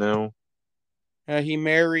owners now? He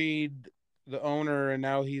married the owner, and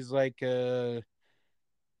now he's like a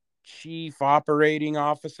chief operating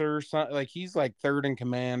officer or something. Like he's like third in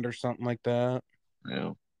command or something like that.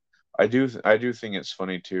 Yeah, I do think it's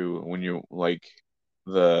funny too when you like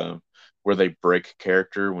the where they break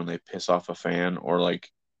character when they piss off a fan or like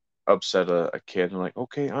upset a kid and like,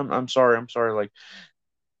 okay, I'm sorry, like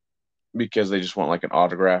because they just want like an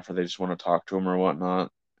autograph or they just want to talk to him or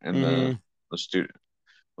whatnot, and the Mm-hmm. the student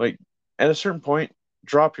like at a certain point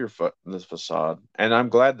drop your foot this facade, and I'm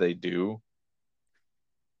glad they do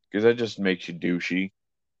because that just makes you douchey.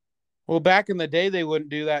 Well, back in the day, they wouldn't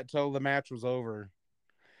do that till the match was over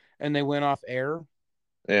and they went off air.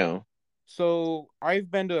 Yeah. So I've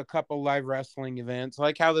been to a couple live wrestling events,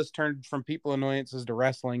 like how this turned from people annoyances to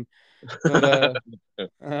wrestling. But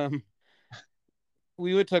um,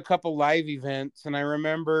 we went to a couple live events, and I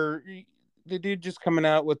remember the dude just coming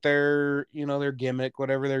out with their gimmick,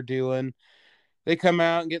 whatever they're doing. They come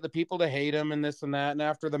out and get the people to hate them and this and that. And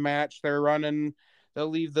after the match, they're running. They'll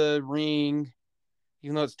leave the ring,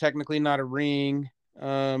 even though it's technically not a ring,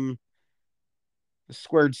 um, a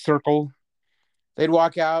squared circle. They'd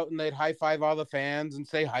walk out and they'd high five all the fans and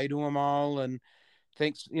say hi to them all and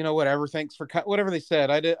thanks, whatever. Thanks for whatever they said.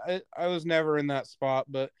 I was never in that spot,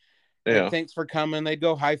 but like Yeah. thanks for coming. They'd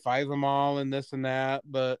go high five them all and this and that.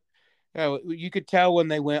 But yeah, you could tell when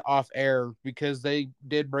they went off air because they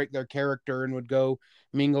did break their character and would go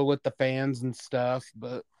mingle with the fans and stuff.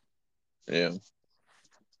 But Yeah.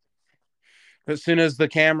 as soon as the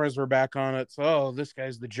cameras were back on, it's oh, this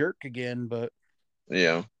guy's the jerk again. But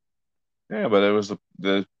Yeah. Yeah, but it was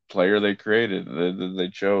the player they created, they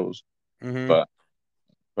chose. mm-hmm.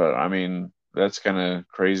 But I mean, that's kind of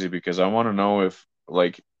crazy because I want to know if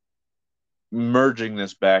like merging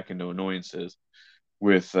this back into annoyances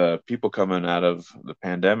with people coming out of the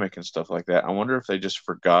pandemic and stuff like that. I wonder if they just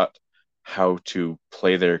forgot how to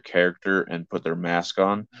play their character and put their mask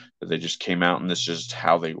on. That they just came out and this is just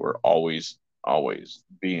how they were always. always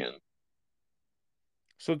being.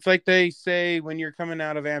 So it's like they say when you're coming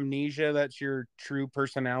out of amnesia, that's your true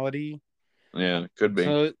personality. Yeah, it could be.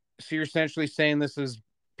 So you're essentially saying this is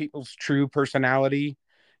people's true personality.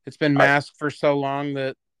 It's been I masked for so long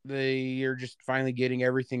that they are just finally getting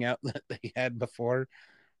everything out that they had before.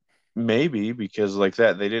 maybe because like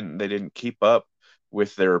that they didn't keep up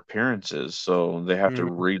with their appearances, so they have to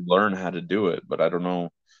Mm. relearn how to do it. But I don't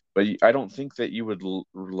know. But I don't think that you would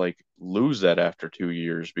like lose that after 2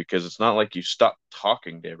 years because it's not like you stop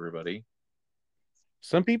talking to everybody.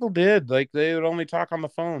 Some people did, like they would only talk on the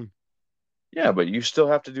phone. Yeah, but you still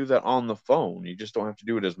have to do that on the phone. You just don't have to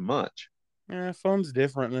do it as much. Phone's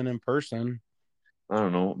different than in person. I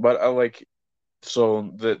don't know, but I like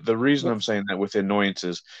so the reason Let, I'm saying that with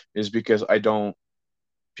annoyances is because I don't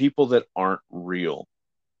people that aren't real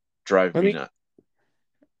drive let me me nuts.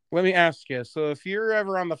 let me ask you. So if you're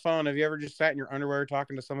ever on the phone, have you ever just sat in your underwear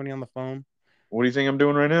talking to somebody on the phone? What do you think I'm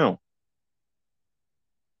doing right now?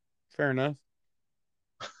 Fair enough.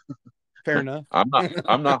 Fair enough. I'm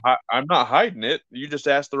not hiding it. You just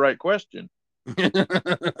asked the right question.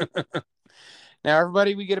 Now,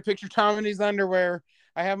 everybody, we get a picture of Tom in his underwear.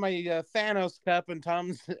 I have my Thanos cup, and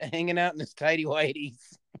Tom's hanging out in his tidy whities.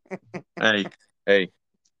 Hey, hey,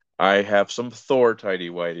 I have some Thor tidy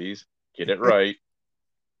whities. Get it right.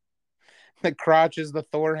 The crotch is the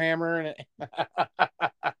Thor hammer, and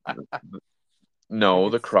No,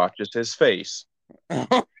 the crotch is his face.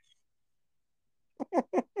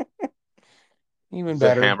 even The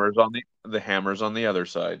better. hammer's on the other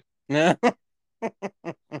side. No,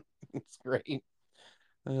 it's great.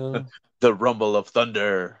 Uh, The rumble of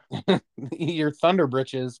thunder. your thunder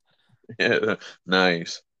britches. Yeah,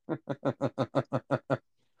 nice.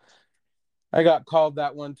 I got called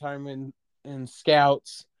that one time in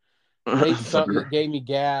scouts. I ate something Thunder. that gave me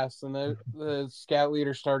gas, and the scout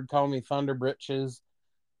leader started calling me thunder britches,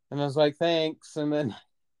 and I was like, thanks. And then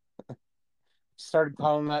started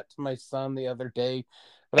calling that to my son the other day,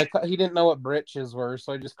 but he didn't know what britches were,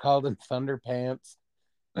 so I just called him thunder pants.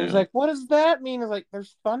 And he's Yeah. like, "What does that mean?" I was like,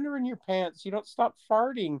 "There's thunder in your pants. You don't stop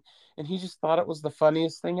farting." And he just thought it was the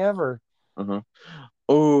funniest thing ever. Uh-huh.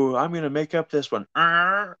 Oh, I'm gonna make up this one.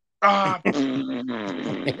 Yeah,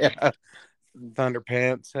 thunder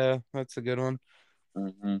pants. That's a good one.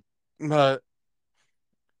 Mm-hmm. But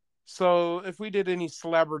so, if we did any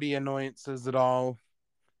celebrity annoyances at all,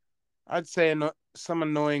 I'd say some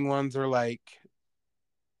annoying ones are like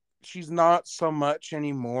she's not so much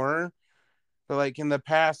anymore, but like in the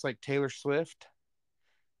past, like Taylor Swift,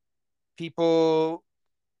 people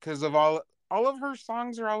because of all of her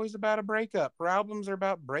songs are always about a breakup. Her albums are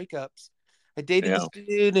about breakups. I dated Yeah. this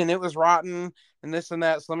dude and it was rotten and this and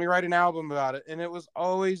that. So let me write an album about it. And it was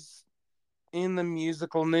always in the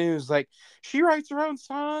musical news. Like she writes her own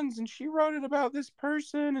songs and she wrote it about this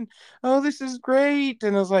person and oh, this is great.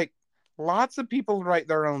 And I was like, lots of people write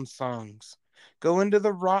their own songs. Go into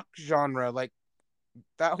the rock genre, like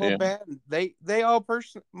that whole Yeah. band. They all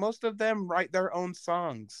most of them write their own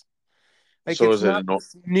songs. Like So it's is it not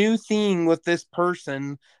this new thing with this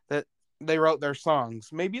person that they wrote their songs.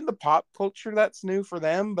 Maybe in the pop culture that's new for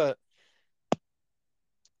them, but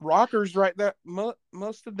rockers write that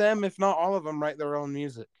most of them, if not all of them, write their own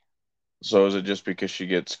music. just because she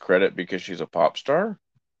gets credit because she's a pop star?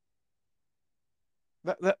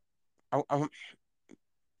 That I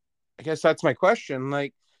guess that's my question.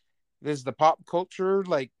 Like, is the pop culture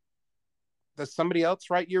like does somebody else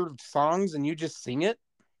write your songs and you just sing it?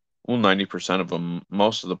 Well, 90% of them,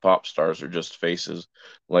 most of the pop stars are just faces,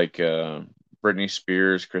 like Britney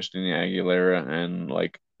Spears, Christina Aguilera, and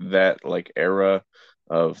like that like era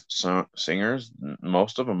of singers.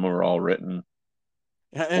 Most of them are all written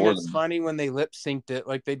And for it's them. funny when they lip synced it,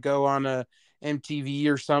 like they'd go on a MTV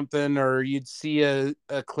or something, or you'd see a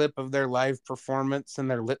clip of their live performance and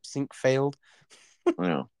their lip sync failed.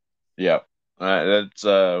 Yeah, yeah. That's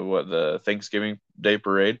what the Thanksgiving Day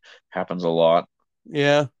parade happens a lot.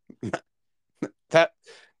 Yeah, that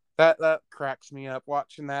that cracks me up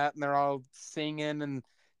watching that, and they're all singing, and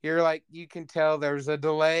you're like, you can tell there's a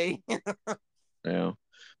delay. Yeah.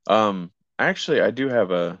 Actually, I do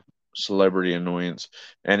have a celebrity annoyance,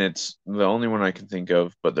 and it's the only one I can think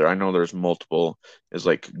of, but I know there's multiple, is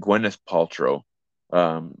like Gwyneth Paltrow.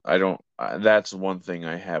 I don't, that's one thing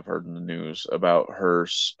I have heard in the news about her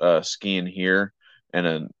skiing here, and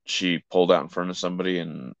then she pulled out in front of somebody,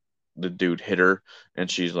 and the dude hit her, and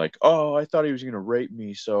she's like, "Oh, I thought he was gonna rape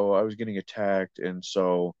me, so I was getting attacked," and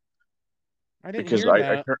so I didn't because hear I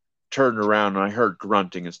that. turned around and I heard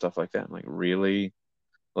grunting and stuff like that. I'm like, really?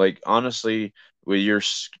 Like, honestly, with your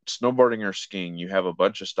snowboarding or skiing, you have a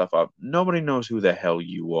bunch of stuff up. Nobody knows who the hell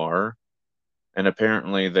you are. and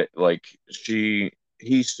apparently that like he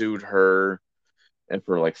sued her and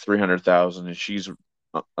for like 300,000, and she's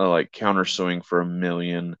like countersuing for 1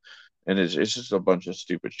 million, and it's just a bunch of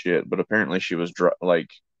stupid shit. But apparently she was like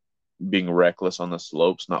being reckless on the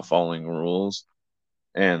slopes, not following rules,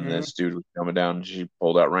 and Mhm. this dude was coming down, and she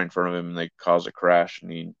pulled out right in front of him, and they caused a crash,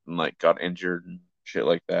 and he like got injured and shit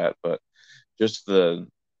like that. But just the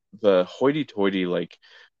hoity-toity, like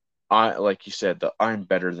I like you said, the I'm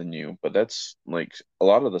better than you, but that's like a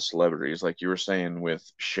lot of the celebrities, like you were saying with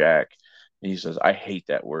Shaq. He says, I hate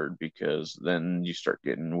that word because then you start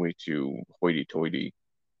getting way too hoity-toity.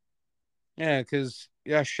 Yeah, because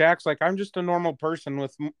yeah, Shaq's like, I'm just a normal person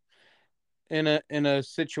in a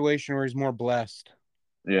situation where he's more blessed.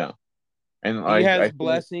 Yeah. And He has I feel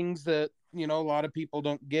blessings that a lot of people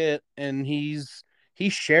don't get, and he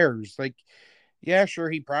shares. Like, yeah, sure,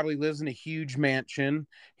 he probably lives in a huge mansion,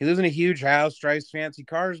 he lives in a huge house, drives fancy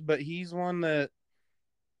cars, but he's one that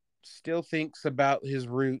still thinks about his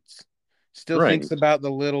roots, still right. thinks about the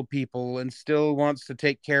little people, and still wants to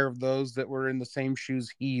take care of those that were in the same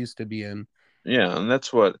shoes he used to be in. Yeah, and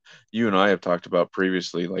that's what you and I have talked about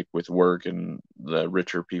previously, like with work and the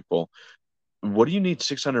richer people. What do you need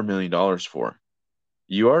 $600 million for?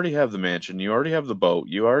 You already have the mansion, you already have the boat,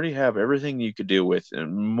 you already have everything you could deal with,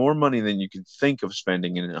 and more money than you could think of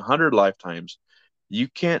spending in 100 lifetimes. You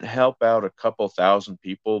can't help out a couple thousand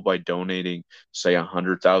people by donating, say,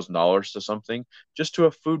 $100,000 to something, just to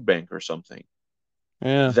a food bank or something.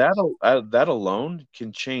 Yeah. That alone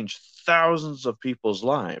can change thousands of people's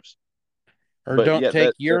lives. Or But yet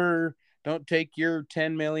that don't take your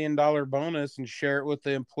 $10 million bonus and share it with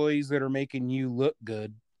the employees that are making you look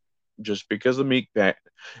good. just because the meat pack,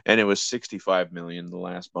 and it was 65 million the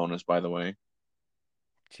last bonus, by the way.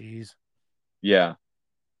 Jeez. Yeah,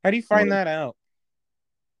 How do you find like that out?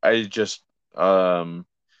 I just um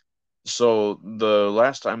so the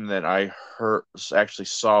last time that I heard actually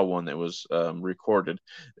saw one that was recorded,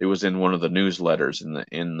 it was in one of the newsletters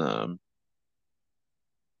um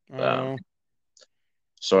Oh,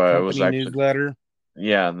 so the I was company actually, newsletter.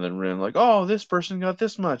 yeah, and then we're like, oh, this person got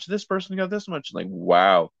this much, this person got this much, like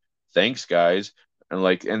wow, thanks guys. And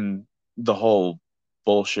like, and the whole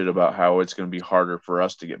bullshit about how it's going to be harder for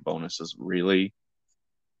us to get bonuses, really.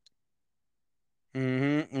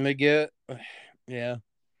 And they get, yeah,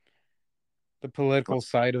 the political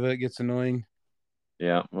side of it gets annoying.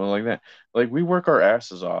 Yeah, well, like that. Like we work our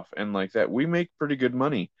asses off and like that we make pretty good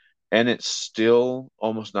money, and it's still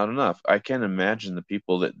almost not enough. I can't imagine the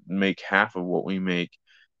people that make half of what we make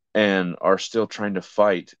and are still trying to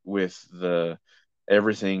fight with the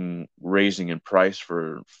everything raising in price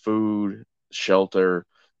for food, shelter,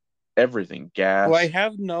 everything, Well, I gas.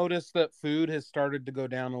 have noticed that food has started to go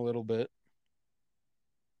down a little bit.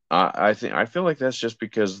 I think I feel like that's just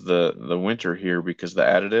because the winter here, because the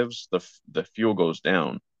additives, the fuel goes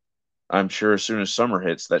down. I'm sure as soon as summer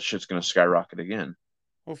hits, that shit's gonna skyrocket again.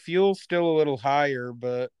 Well, fuel's still a little higher,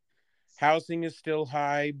 but housing is still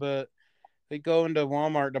high. But they go into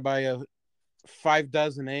Walmart to buy a 5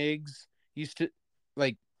 dozen eggs. Used to,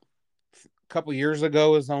 like, a couple years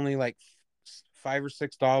ago, was only like $5 or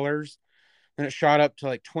 $6. And it shot up to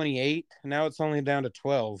like 28. And now it's only down to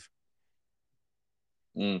 12.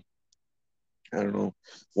 Mm. I don't know.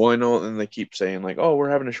 Well, I know, and they keep saying like, "Oh, we're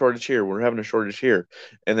having a shortage here. We're having a shortage here."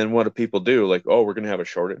 And then what do people do? Like, "Oh, we're gonna have a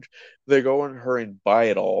shortage." They go and hurry and buy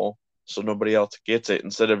it all so nobody else gets it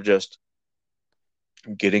instead of just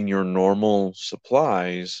getting your normal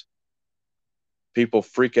supplies. People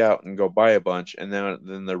freak out and go buy a bunch, and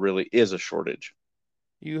then there really is a shortage.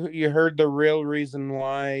 You heard the real reason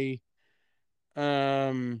why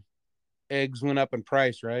um eggs went up in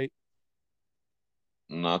price, right?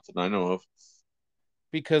 Not that I know of.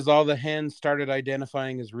 Because all the hens started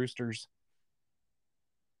identifying as roosters.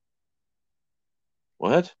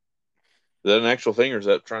 What? Is that an actual thing, or is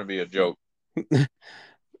that trying to be a joke?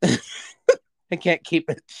 I can't keep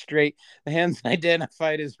it straight. The hens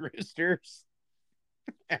identified as roosters.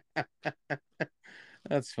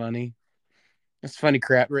 That's funny. That's funny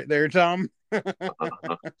crap right there, Tom.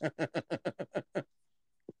 Uh,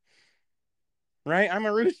 Right? I'm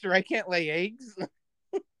a rooster. I can't lay eggs.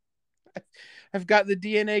 I've got the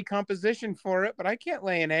DNA composition for it, but I can't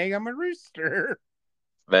lay an egg. I'm a rooster.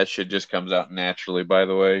 that shit just comes out naturally, by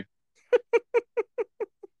the way.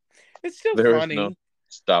 It's still There is no funny.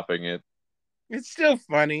 stopping it. It's still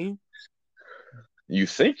funny. You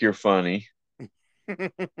think you're funny.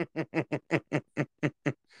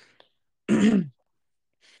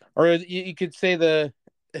 Or you could say the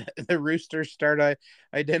roosters start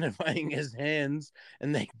identifying as hens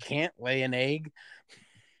and they can't lay an egg.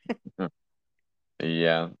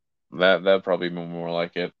 Yeah. That'd probably be more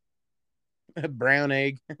like it. Brown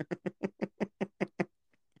egg.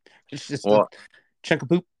 It's just a Well, chunk of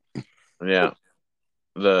poop. yeah.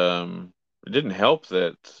 It didn't help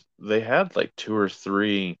that they had like two or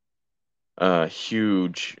three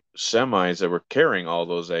huge semis that were carrying all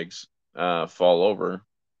those eggs fall over,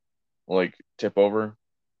 like tip over.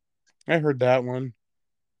 I heard that one.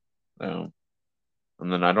 Um,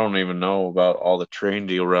 and then I don't even know about all the train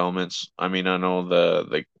derailments. I mean, I know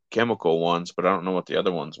the chemical ones, but I don't know what the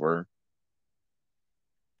other ones were.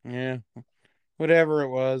 Yeah, whatever it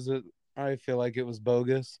was, I feel like it was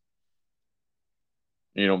bogus.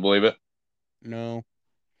 You don't believe it? No,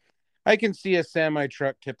 I can see a semi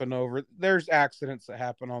truck tipping over. There's accidents that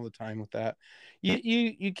happen all the time with that.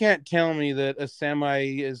 You can't tell me that a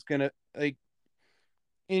semi is gonna like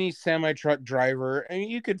any semi truck driver. I mean,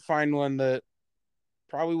 you could find one that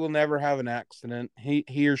probably will never have an accident. He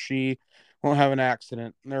or she won't have an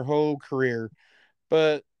accident in their whole career.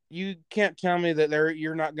 But you can't tell me that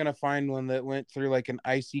you're not going to find one that went through like an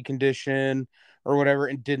icy condition or whatever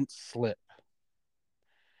and didn't slip.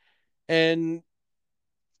 And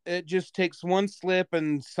it just takes one slip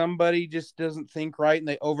and somebody just doesn't think right and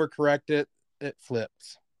they overcorrect it, it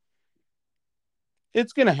flips.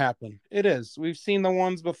 It's going to happen. It is. We've seen the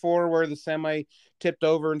ones before where the semi tipped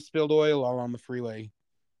over and spilled oil all on the freeway.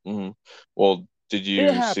 Hmm. Well,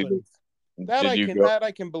 It happens. did you go? That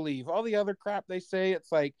I can believe. All the other crap they say,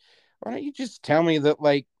 it's like, why don't you just tell me that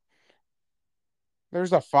like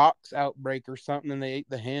there's a fox outbreak or something and they ate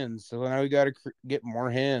the hens, so now we got to get more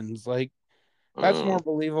hens. Like that's more Uh,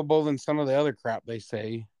 believable than some of the other crap they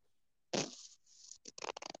say.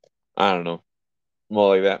 I don't know. Well,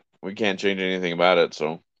 like that, we can't change anything about it.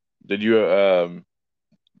 So, did you What?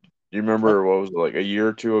 remember what was it, like a year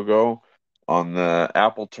or two ago on the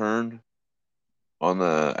Apple turn on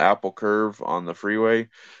the Apple curve on the freeway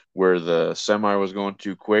where the semi was going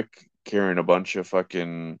too quick, carrying a bunch of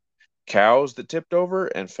fucking cows that tipped over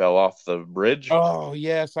and fell off the bridge? Oh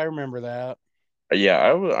yes, I remember that. Yeah,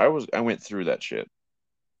 I went through that shit.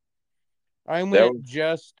 I That went was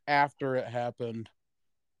just after it happened.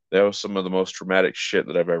 that was some of the most traumatic shit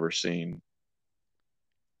that I've ever seen.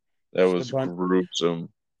 That Just a was bunch, gruesome.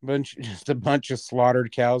 just a bunch of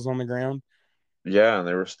slaughtered cows on the ground, Yeah, and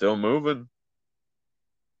they were still moving.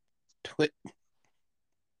 Twi-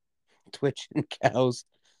 twitching cows.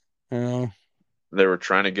 Oh, They were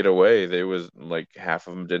trying to get away. They was like half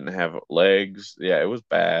of them didn't have legs. Yeah, it was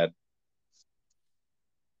bad.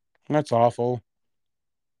 that's awful.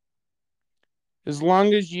 As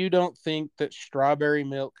long as you don't think that strawberry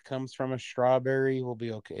milk comes from a strawberry, we'll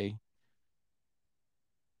be okay.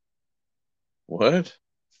 What?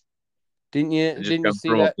 Didn't you? It just Didn't you comes see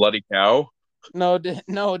from a that? bloody cow? No,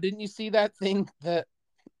 no. Didn't you see that thing that?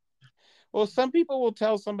 Well, some people will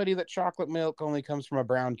tell somebody that chocolate milk only comes from a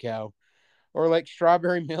brown cow, or like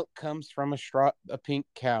strawberry milk comes from a pink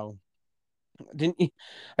cow. Didn't you?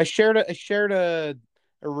 I shared a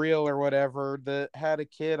reel or whatever that had a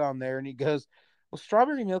kid on there, and he goes, "Well,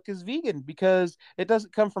 strawberry milk is vegan because it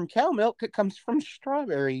doesn't come from cow milk; it comes from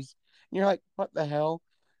strawberries." And you're like, "What the hell?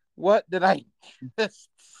 What did I just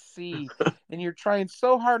see?" And you're trying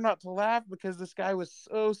so hard not to laugh because this guy was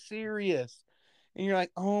so serious. And you're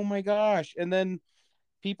like, "Oh my gosh." And then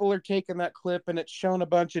people are taking that clip and it's showing a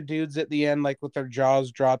bunch of dudes at the end, like with their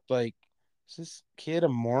jaws dropped, like, is this kid a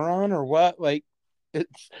moron or what? Like,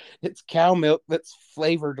 it's it's cow milk that's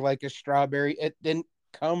flavored like a strawberry. It didn't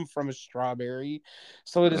come from a strawberry.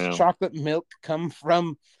 So does Yeah, chocolate milk come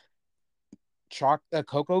from a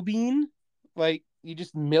cocoa bean? Like you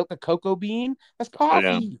just milk a cocoa bean? That's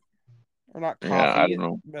yeah, coffee. Or not yeah. I coffee, don't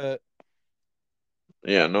know. but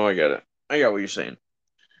Yeah, no, I get it. I got what you're saying.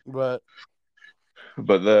 but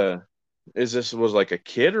But is this was like a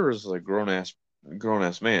kid or is it a grown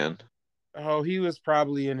ass man? oh, he was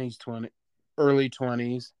probably in his early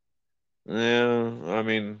 20s. Yeah, I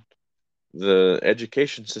mean the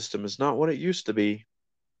education system is not what it used to be.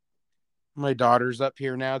 My daughter's up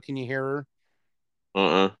here now. Can you hear her?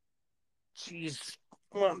 Uh-uh. She's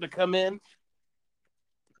wanting to come in.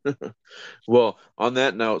 Well, on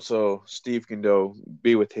that note, so Steve can go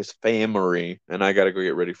be with his family, and I gotta go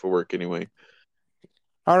get ready for work anyway.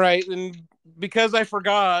 All right, and because I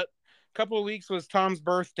forgot, a couple of weeks was Tom's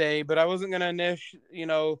birthday, but I wasn't gonna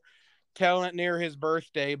tell it near his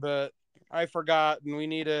birthday, but I forgot, and we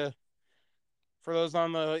need to, for those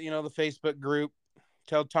on the the Facebook group,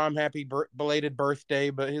 tell Tom happy belated birthday.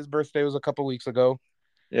 But his birthday was a couple weeks ago.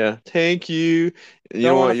 Yeah, thank you. You know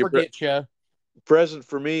Don't want to what? forget you. Present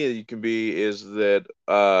for me you can be is that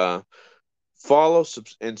follow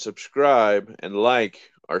and subscribe and like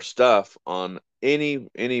our stuff on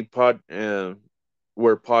any pod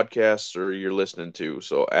where podcasts are you're listening to.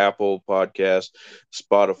 So Apple Podcast,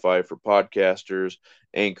 Spotify for podcasters,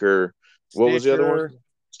 Anchor. What was the other one? Stitcher,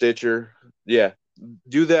 Stitcher. Yeah,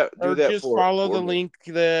 do that. Do or that just follow for the me. link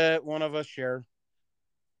that one of us share.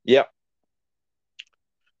 Yep.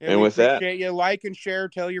 Yeah, And we with that, appreciate you. Like and share.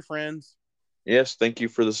 Tell your friends. yes, thank you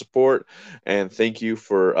for the support, and thank you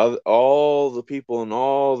for all the people in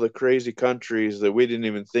all the crazy countries that we didn't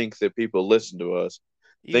even think that people listen to us.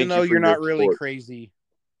 Even Thank you though for you're your not really support. crazy.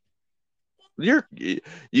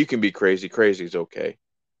 You can be crazy. Crazy is okay.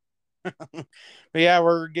 But yeah,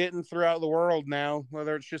 we're getting throughout the world now.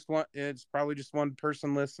 Whether it's just one, it's probably just one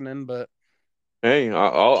person listening, but Hey,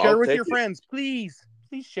 I'll share with take your it. friends, please.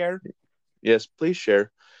 Please share. Yes, please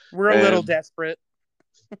share. We're a little And desperate.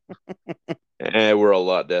 we're a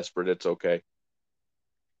lot desperate. It's okay.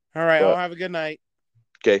 All right, I'll But have a good night.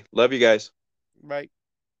 okay, love you guys. Bye.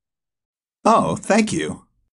 Oh, thank you.